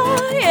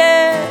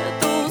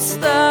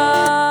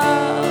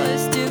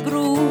усталость и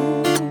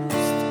грусть.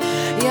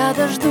 Я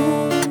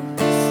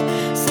дождусь,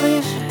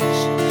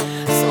 слышишь,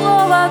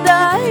 слово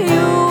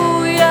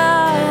даю, я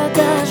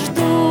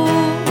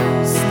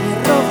дождусь,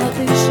 неровно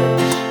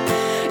дышишь,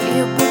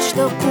 и будь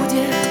что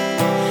будет,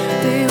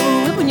 ты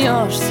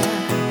улыбнешься,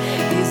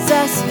 и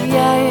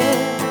засияет,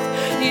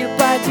 и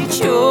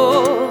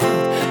потечет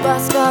по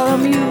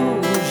скалам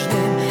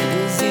южным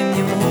и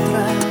зимним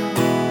утром.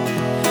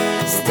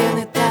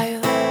 Стены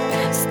тают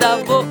с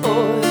тобой,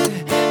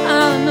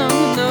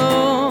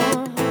 а-ну-ну,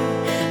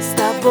 с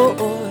тобой,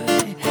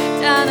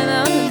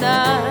 та-на-на-на,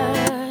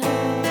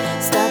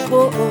 с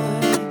тобой,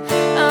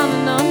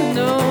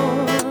 а-ну-ну,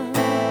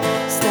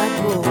 с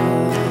тобой.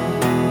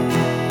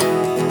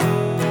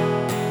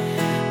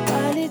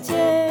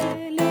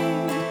 Полетели,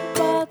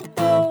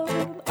 потом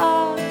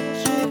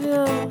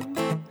оживем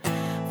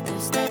в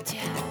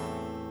пустоте.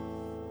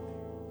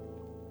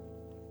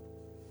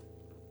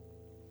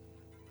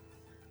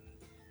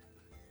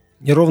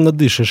 «Неровно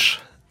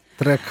дишиш»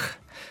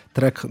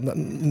 трек,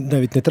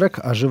 навіть не трек,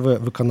 а живе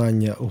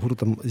виконання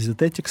гуртом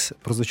Zethetics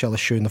прозвучало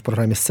щойно в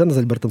програмі «Сцена» з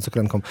Альбертом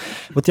Цукренком.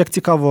 От як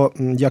цікаво,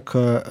 як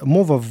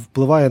мова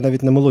впливає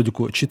навіть на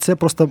мелодику. Чи це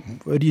просто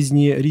в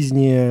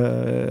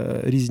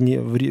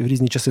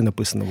різні часи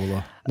написано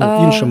було?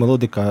 Ну, інша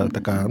мелодика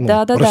така,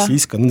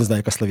 російська, не знаю,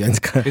 яка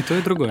слов'янська. И то,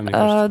 и другое, мне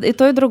кажется. И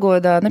то, и другое,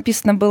 да.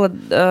 Написано было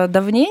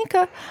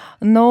давненько,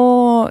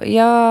 но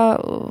я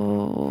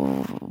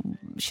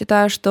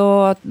считаю,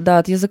 что, да,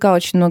 от языка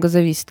очень много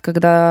зависит,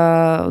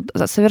 когда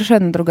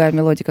совершенно другая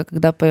мелодика,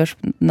 когда поешь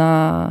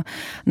на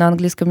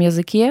английском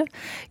языке,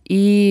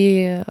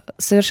 и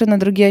совершенно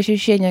другие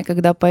ощущения,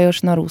 когда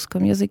поешь на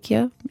русском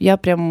языке. Я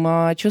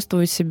прям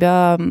чувствую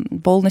себя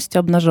полностью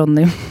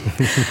обнаженной.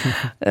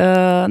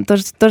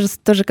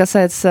 Тоже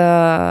касается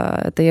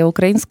это и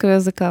украинского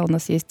языка. У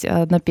нас есть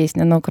одна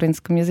песня на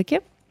украинском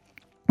языке.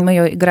 Мы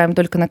ее играем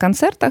только на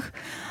концертах.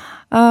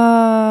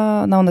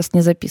 Она у нас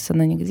не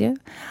записана нигде.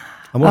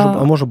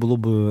 Може було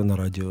б на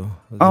радіо?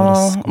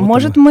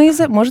 Может,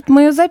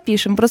 мы ее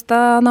запишем. Просто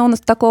она у нас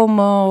в таком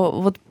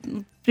вот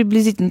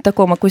приблизительно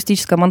таком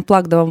акустическом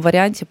анплагдовом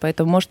варианте,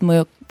 поэтому, может, мы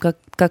ее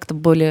как-то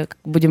более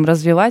будем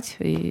развивать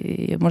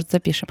и может,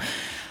 запишем.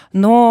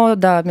 Но,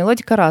 да,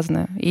 мелодика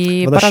разная,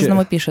 і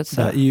по-разному пишеться.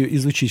 Да,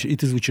 і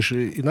ти звучиш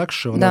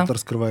інакше, вона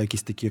розкриває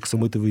якісь такі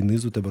аксамитовий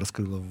низ, у тебе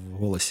розкрила в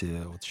голосі,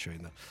 от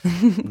щойно.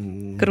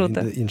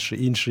 Круто.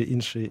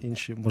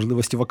 Інші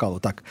можливості вокалу.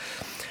 Так.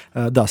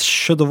 Да,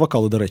 щодо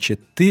вокалу, до речі,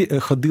 ти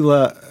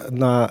ходила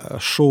на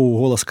шоу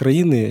 «Голос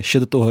країни» ще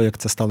до того, як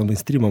це стало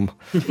мейнстрімом.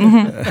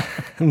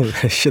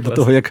 Ще до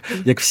того,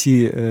 як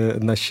всі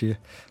наші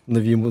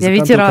нові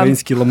музиканти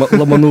українські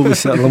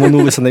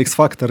ламанулися на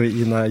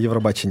X-Factor і на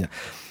Євробачення.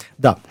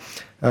 Да.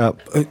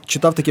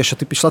 Читав таке, що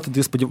ти пішла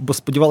туди, бо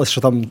сподівалася,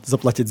 що там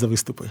заплатять за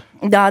виступи.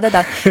 Да.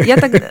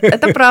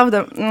 Это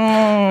правда.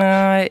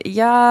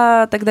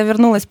 Я тогда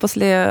вернулась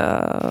после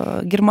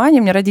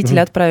Германии, меня родители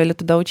отправили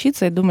туда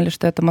учиться и думали,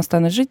 что я там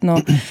останусь жить,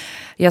 но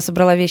я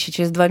собрала вещи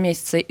через 2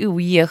 месяца и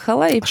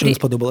уехала. А что не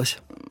сподобалось?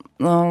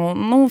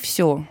 Ну,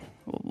 все.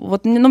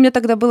 Вот, мне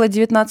тогда было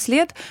 19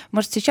 лет,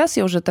 может, сейчас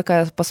я уже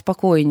такая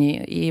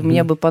поспокойнее, и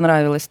мне бы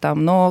понравилось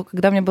там, но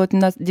когда мне было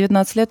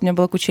 19 лет, у меня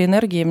была куча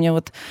энергии, мне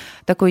вот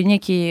такой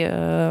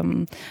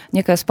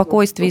некое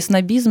спокойствие и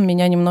снобизм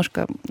меня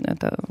немножко,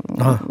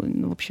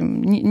 в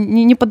общем,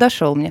 не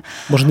подошел мне.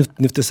 Может,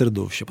 не в те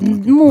середовище?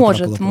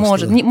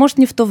 Может,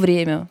 не в то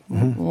время.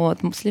 Вот,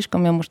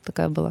 слишком я, может,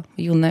 такая была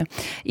юная.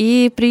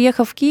 И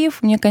приехав в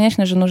Киев, мне,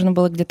 конечно же, нужно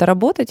было где-то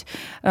работать.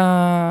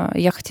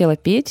 Я хотела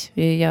петь,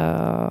 и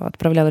я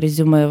отправляла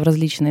резюме в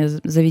различные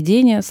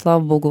заведения. Слава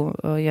богу,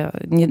 я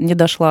не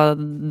дошла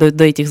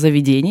до этих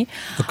заведений.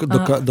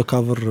 До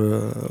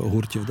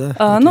кавер-гуртів, да?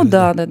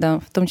 Да,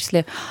 в том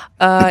числе.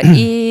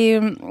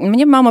 И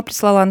мне мама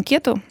прислала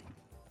анкету,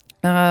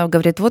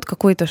 говорит, вот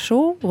какое-то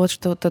шоу, вот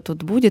что-то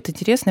тут будет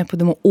интересное. Я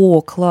подумала,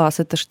 о, класс,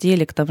 это ж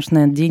телек, там же,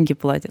 наверное, деньги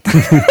платят.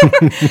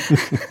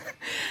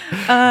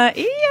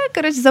 И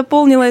я,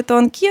 заполнила эту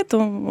анкету,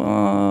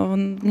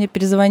 мне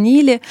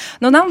перезвонили,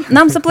 но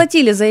нам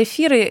заплатили за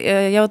эфиры,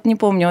 я вот не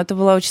помню, это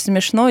было очень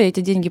смешно, я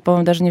эти деньги,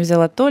 по-моему, даже не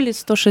взяла, то ли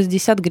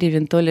 160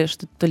 гривен, то ли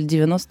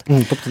 90.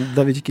 Тобто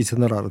навіть якісь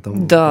гонорари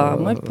там. Да,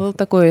 мы был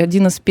такой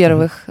один из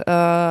первых.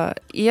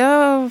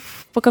 Я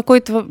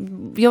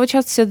вот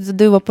сейчас себе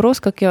задаю вопрос,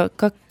 как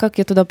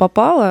я туда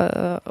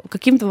попала,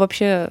 каким-то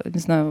вообще, не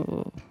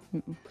знаю,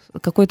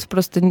 какой-то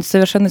просто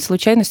совершенной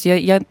случайностью.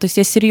 То есть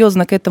я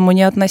серьезно к этому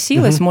не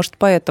относилась, может,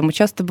 поэтому.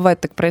 Часто бывает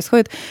так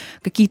происходит,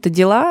 какие-то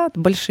дела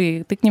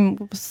большие, ты к ним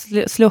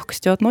с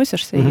легкостью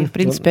относишься, и, в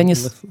принципе, они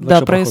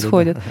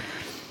происходят.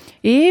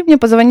 И мне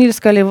позвонили,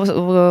 сказали,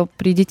 вы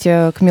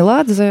придите к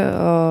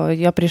Меладзе.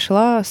 Я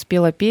пришла,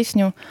 спела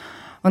песню.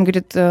 Он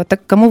говорит, так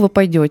к кому вы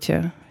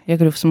пойдете? Я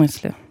говорю, в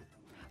смысле?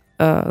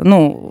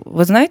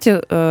 Вы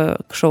знаете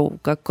шоу,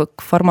 как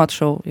формат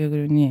шоу? Я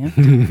говорю, нет.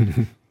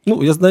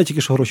 Я знаю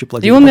тільки, що гроші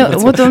платять. И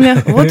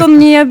вот он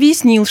мне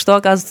объяснил, что,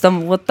 оказывается,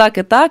 там вот так,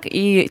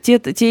 и те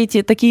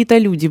такие-то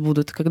люди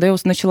будут. Когда я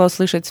начала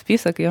слышать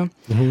список, я...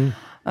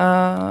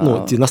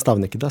 Ті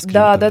наставники, да?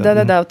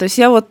 Да. То есть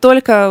я вот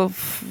только,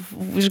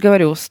 я же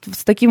говорю,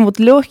 с таким вот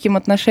легким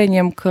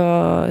отношением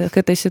к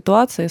этой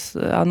ситуации,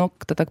 оно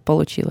как-то так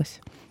получилось.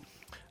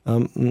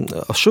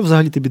 А що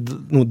взагалі тобі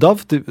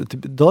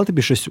дала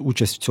тобі щось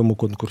участь в цьому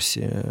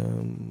конкурсі?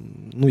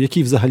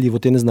 Який взагалі,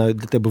 от я не знаю,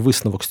 для тебе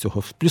висновок з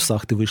цього? В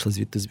плюсах ти вийшла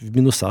звідти, в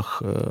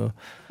мінусах?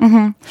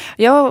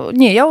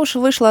 Я уж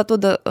вышла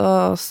оттуда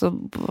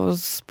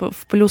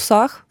в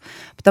плюсах,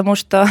 потому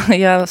что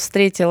я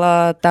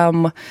встретила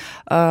там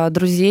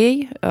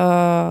друзей,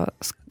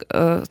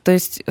 то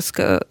есть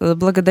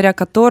благодаря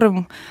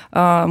которым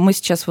мы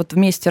сейчас вот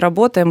вместе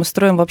работаем и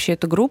строим вообще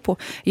эту группу.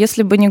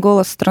 Если бы не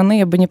 «Голос страны»,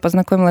 я бы не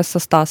познакомилась со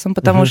Стасом,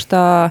 потому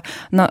что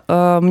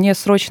мне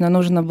срочно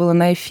нужно было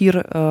на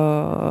эфир,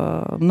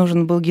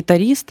 нужен был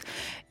гитарист,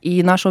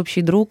 и наш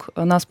общий друг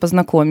нас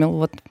познакомил.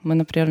 Вот мы,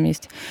 например,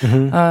 вместе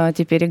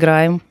теперь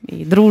играем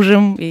и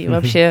дружим, и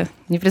вообще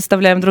не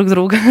представляем друг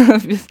друга.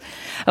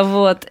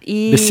 Вот.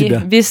 И без себя.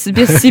 Без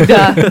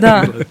себя,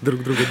 да.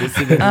 Друг друга без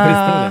себя не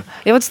представляем.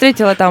 Я вот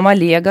встретила там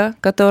Олега,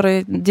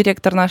 который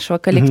директор нашего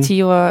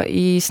коллектива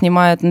и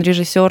снимает,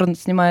 режиссер, он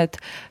снимает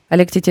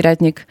Олег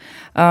Тетерятник,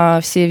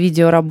 все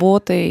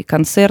видеоработы,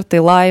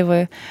 концерты,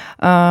 лайвы.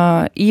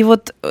 И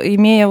вот,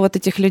 имея вот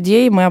этих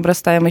людей, мы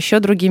обрастаем еще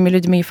другими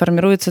людьми, и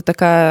формируется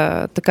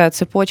такая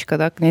цепочка,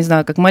 да, не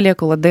знаю, как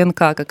молекула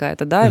ДНК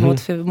какая-то, да, и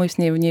вот мы с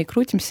ней в ней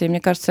крутимся, и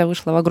мне кажется, я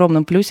вышла в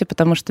огромном плюсе,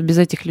 потому что без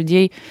этих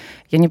людей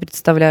я не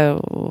представляю,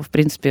 в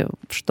принципе,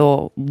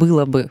 что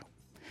было бы.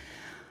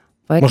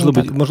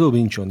 Можливо,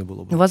 нічого не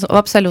було б.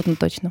 Абсолютно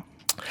точно.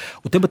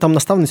 У тебе там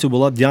наставницею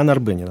була Діана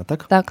Арбеніна,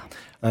 так? Так.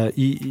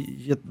 І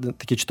я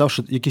таке читав,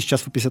 що якийсь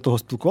час ви після того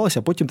спілкувалися,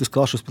 а потім ти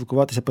сказала, що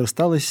спілкуватися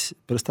перестали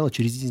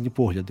через різні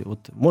погляди. От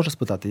можеш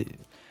спитати?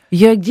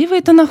 Где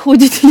вы это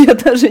находите? Я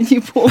даже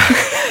не помню,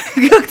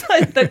 когда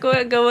я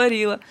такое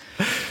говорила.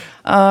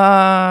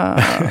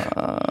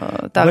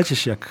 Так.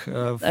 Бачиш, як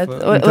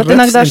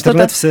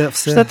интернет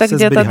что-то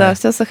где-то, да,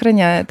 все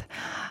сохраняет.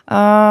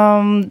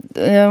 Мы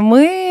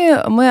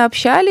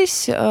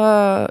общались,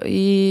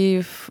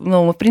 и,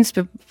 мы, в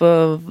принципе,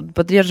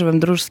 поддерживаем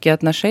дружеские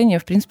отношения,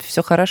 в принципе,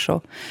 все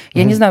хорошо.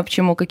 Я не знаю,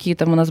 почему, какие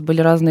там у нас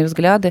были разные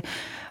взгляды.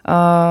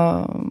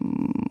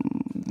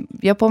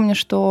 Я помню,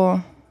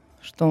 что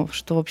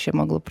вообще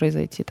могло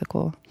произойти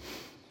такого.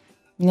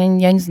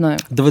 Я не знаю.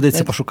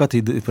 Доведеться пошукати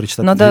і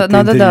перечитати.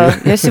 Надо, да.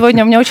 У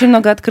меня очень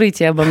много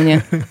открытий обо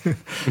мне.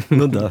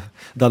 Ну да.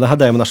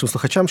 Нагадаємо нашим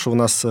слухачам, що у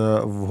нас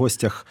в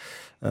гостях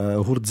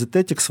гурт The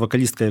Tetics,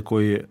 вокалістка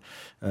якої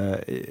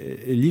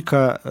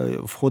Ліка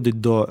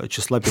входить до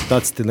числа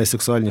 15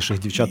 найсексуальніших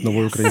дівчат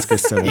нової української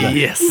сцени.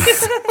 Yes.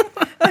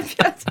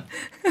 Опять.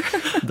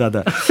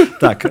 Да.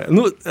 Так,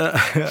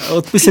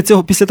 от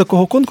після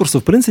такого конкурсу,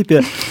 в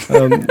принципі...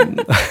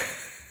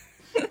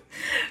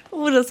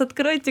 Ужас,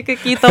 откройте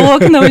какие-то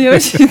окна, мне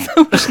очень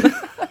страшно.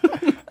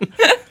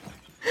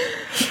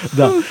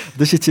 Да.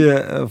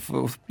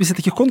 Після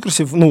таких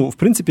конкурсів, в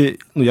принципі,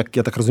 як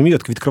я так розумію,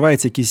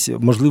 відкриваються якісь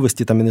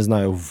можливості, там, я не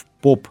знаю, в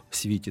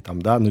поп-світі,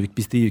 там, да?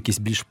 Піти якийсь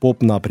більш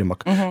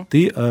поп-напрямок.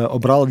 Ти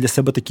обрала для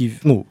себе такий,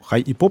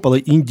 хай і поп, але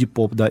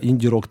інді-поп, да?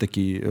 Інді-рок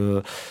такий.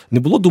 Не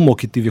було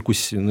думок іти в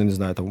якусь, не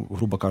знаю, там,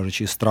 грубо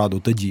кажучи, естраду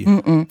тоді?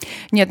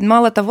 Нет,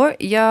 мало того,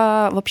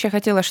 я вообще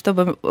хотела,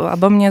 чтобы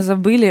обо мне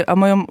забыли, о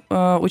моем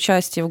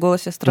участии в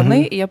 «Голосе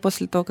страны», и я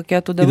после того, как я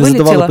оттуда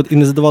вылетела... И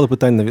не задавали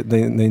питань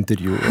на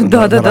интервью.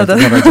 Да.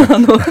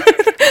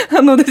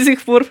 Оно до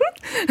сих пор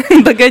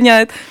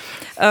догоняет.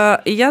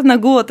 И я на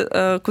год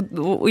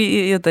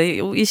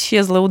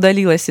исчезла,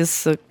 удалилась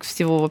из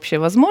всего вообще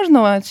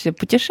возможного,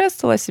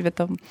 путешествовала себе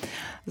там,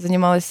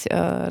 занималась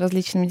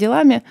различными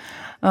делами.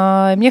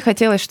 Мне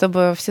хотелось,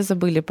 чтобы все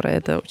забыли про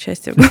это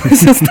участие в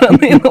 «Голосе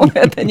страны», но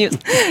это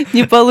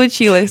не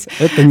получилось.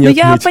 Это не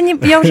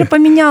я уже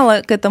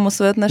поменяла к этому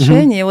свое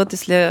отношение. И вот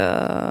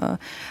если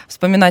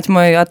вспоминать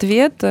мой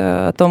ответ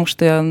о том,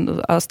 что я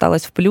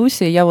осталась в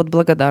плюсе, я вот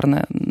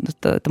благодарна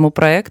этому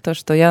проекту,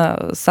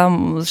 что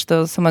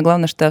самое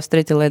главное, что я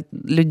встретила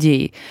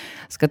людей,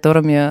 с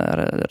которыми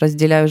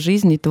разделяю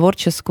жизнь и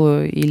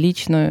творческую, и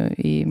личную,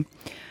 и...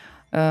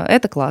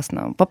 Это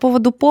классно. По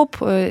поводу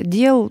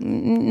поп-дел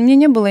мне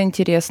не было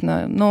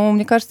интересно, но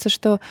мне кажется,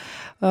 что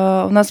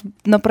у нас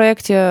на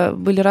проекте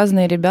были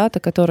разные ребята,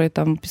 которые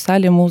там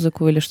писали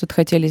музыку или что-то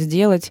хотели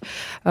сделать.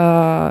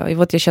 И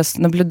вот я сейчас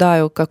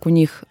наблюдаю, как у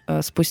них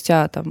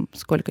спустя там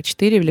сколько,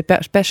 4 или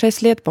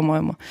 5-6 лет,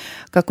 по-моему,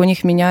 как у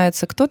них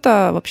меняется.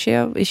 Кто-то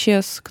вообще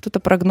исчез, кто-то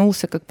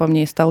прогнулся, как по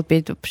мне, и стал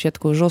петь вообще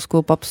такую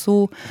жесткую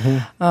попсу.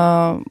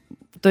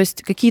 То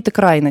есть какие-то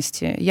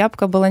крайности. Я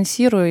пока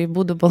балансирую и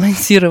буду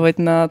балансировать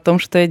на том,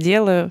 что я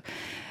делаю.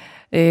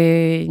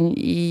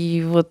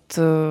 И вот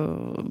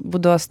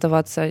буду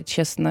оставаться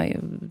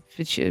честным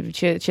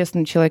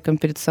человеком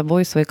перед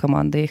собой и своей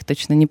командой. Я их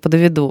точно не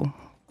подведу,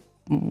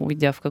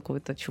 уйдя в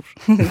какую-то чушь.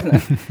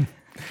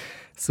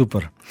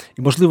 Супер.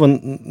 І, можливо,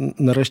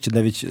 нарешті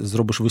навіть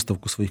зробиш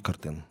виставку своїх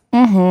картин.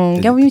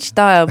 Я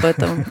мечтаю об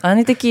этом.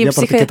 Они такие я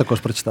про таке також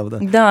прочитав, да?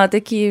 Да,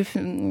 такие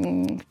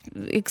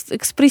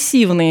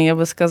экспрессивные, я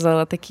бы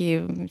сказала,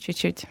 такие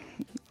чуть-чуть.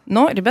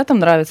 Но ребятам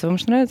нравится. Вам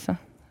же нравится?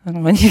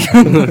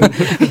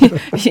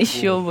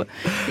 Еще бы.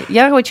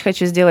 Я очень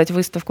хочу сделать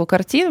выставку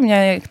картин. У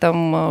меня их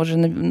там уже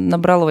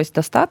набралось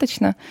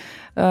достаточно.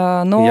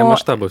 Но... Я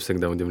масштабы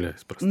всегда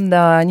удивляюсь просто.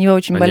 Да, они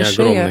очень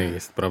большие. Они огромные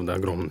есть, правда,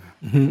 огромные.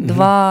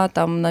 2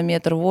 там на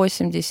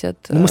 1,80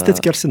 м.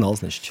 Мистецький арсенал,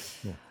 значит.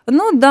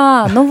 Ну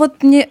да, но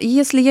вот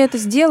если я это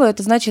сделаю,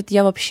 это значит,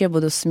 я вообще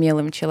буду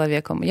смелым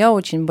человеком. Я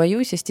очень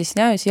боюсь и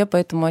стесняюсь, я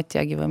поэтому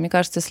оттягиваю. Мне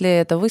кажется, если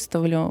я это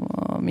выставлю,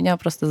 меня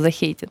просто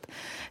захейтят.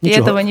 Я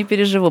этого не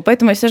переживу.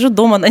 Поэтому я сижу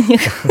дома на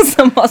них,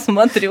 сама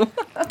смотрю.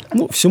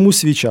 Всьому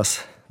свій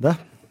час, да?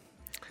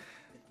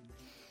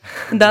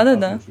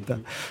 Да.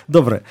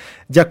 Добре.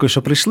 Дякую,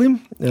 що прийшли.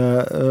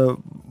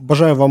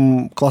 Бажаю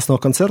вам класного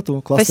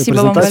концерту, класної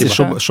презентації,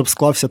 щоб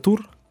склався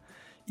тур.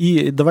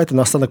 І давайте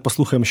наостанок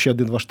послухаємо ще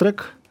один ваш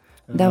трек.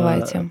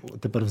 Давайте.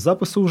 Тепер в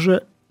запису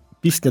вже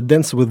пісня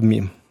 «Dance with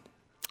me».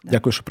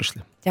 Дякую, що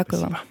прийшли.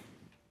 Дякую вам.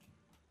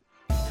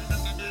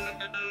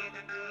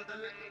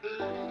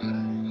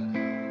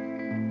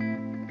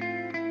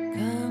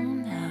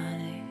 Come,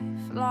 honey,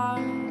 fly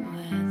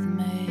with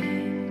me.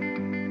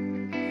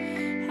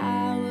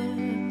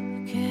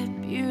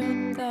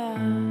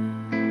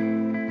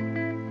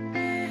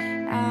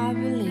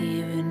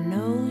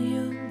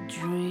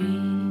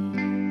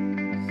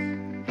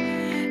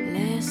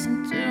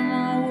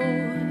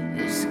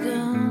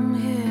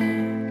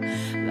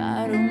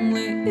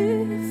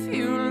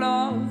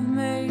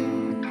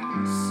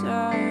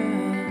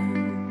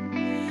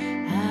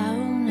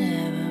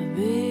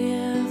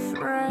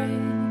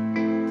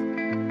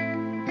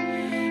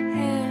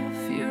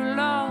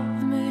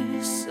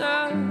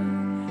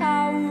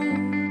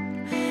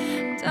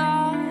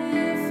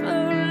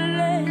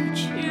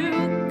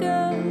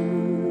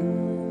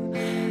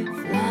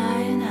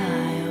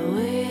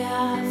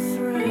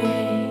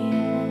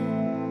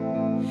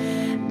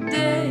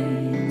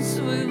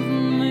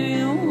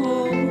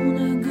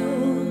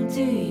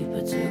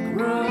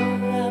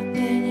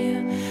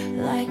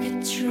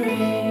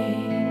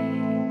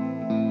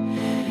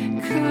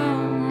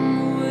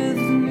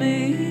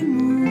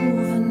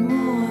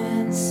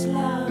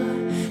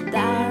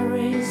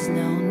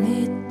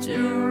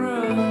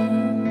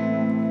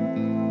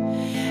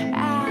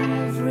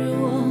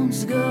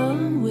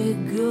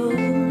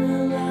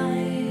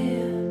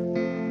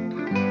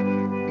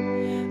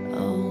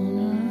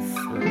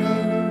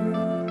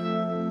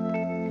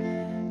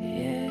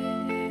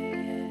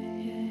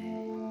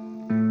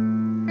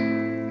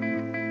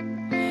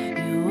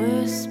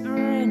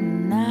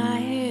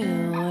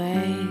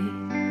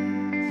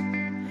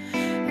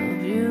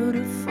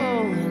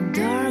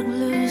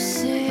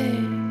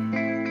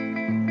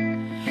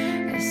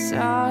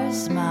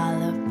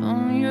 smile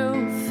upon your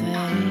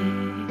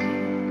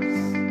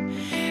face.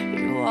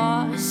 You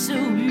are so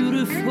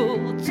beautiful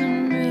to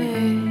me,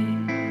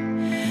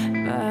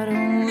 but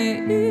only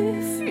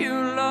if you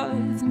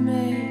love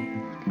me.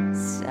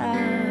 So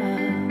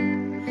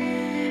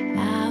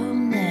I'll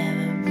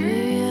never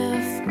be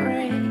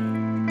afraid.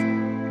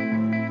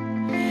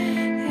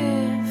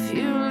 If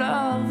you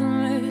love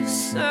me,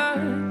 sir,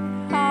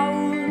 I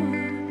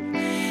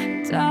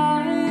would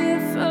die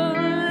if I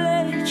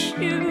let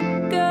you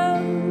go.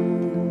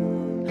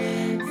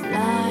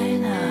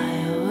 Flying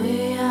high, we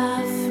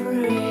are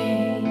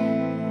free.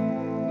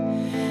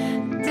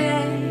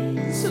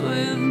 Dance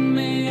with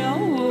me, I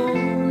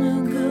wanna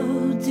go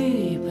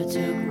deeper,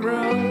 to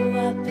grow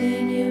up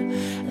in you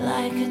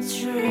like a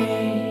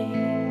tree.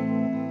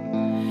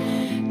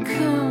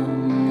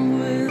 Come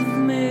with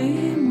me,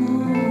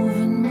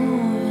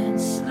 moving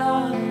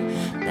slow.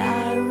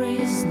 There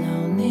is no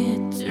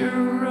need to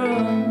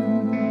run.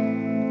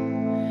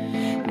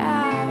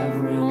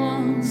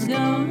 Everyone's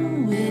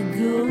gone, we're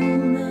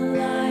gonna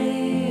lie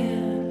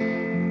here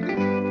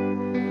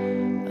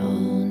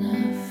on the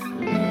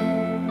floor.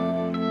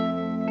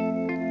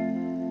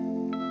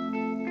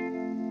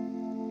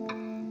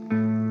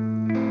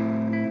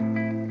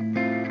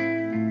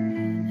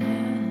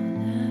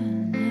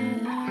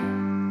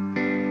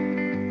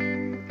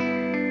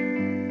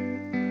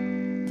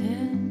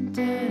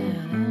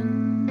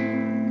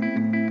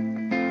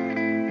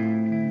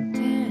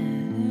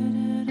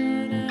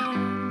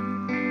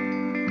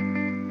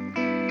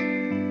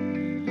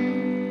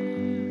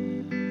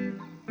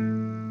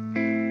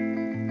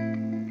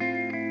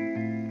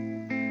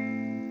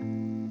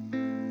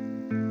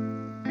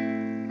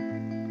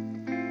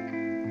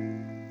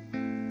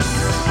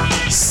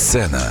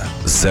 Сцена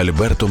з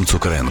Альбертом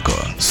Цукренко.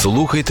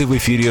 Слухайте в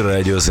ефірі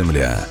Радіо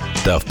Земля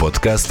та в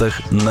подкастах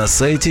на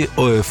сайті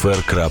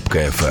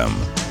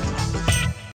OFR.FM.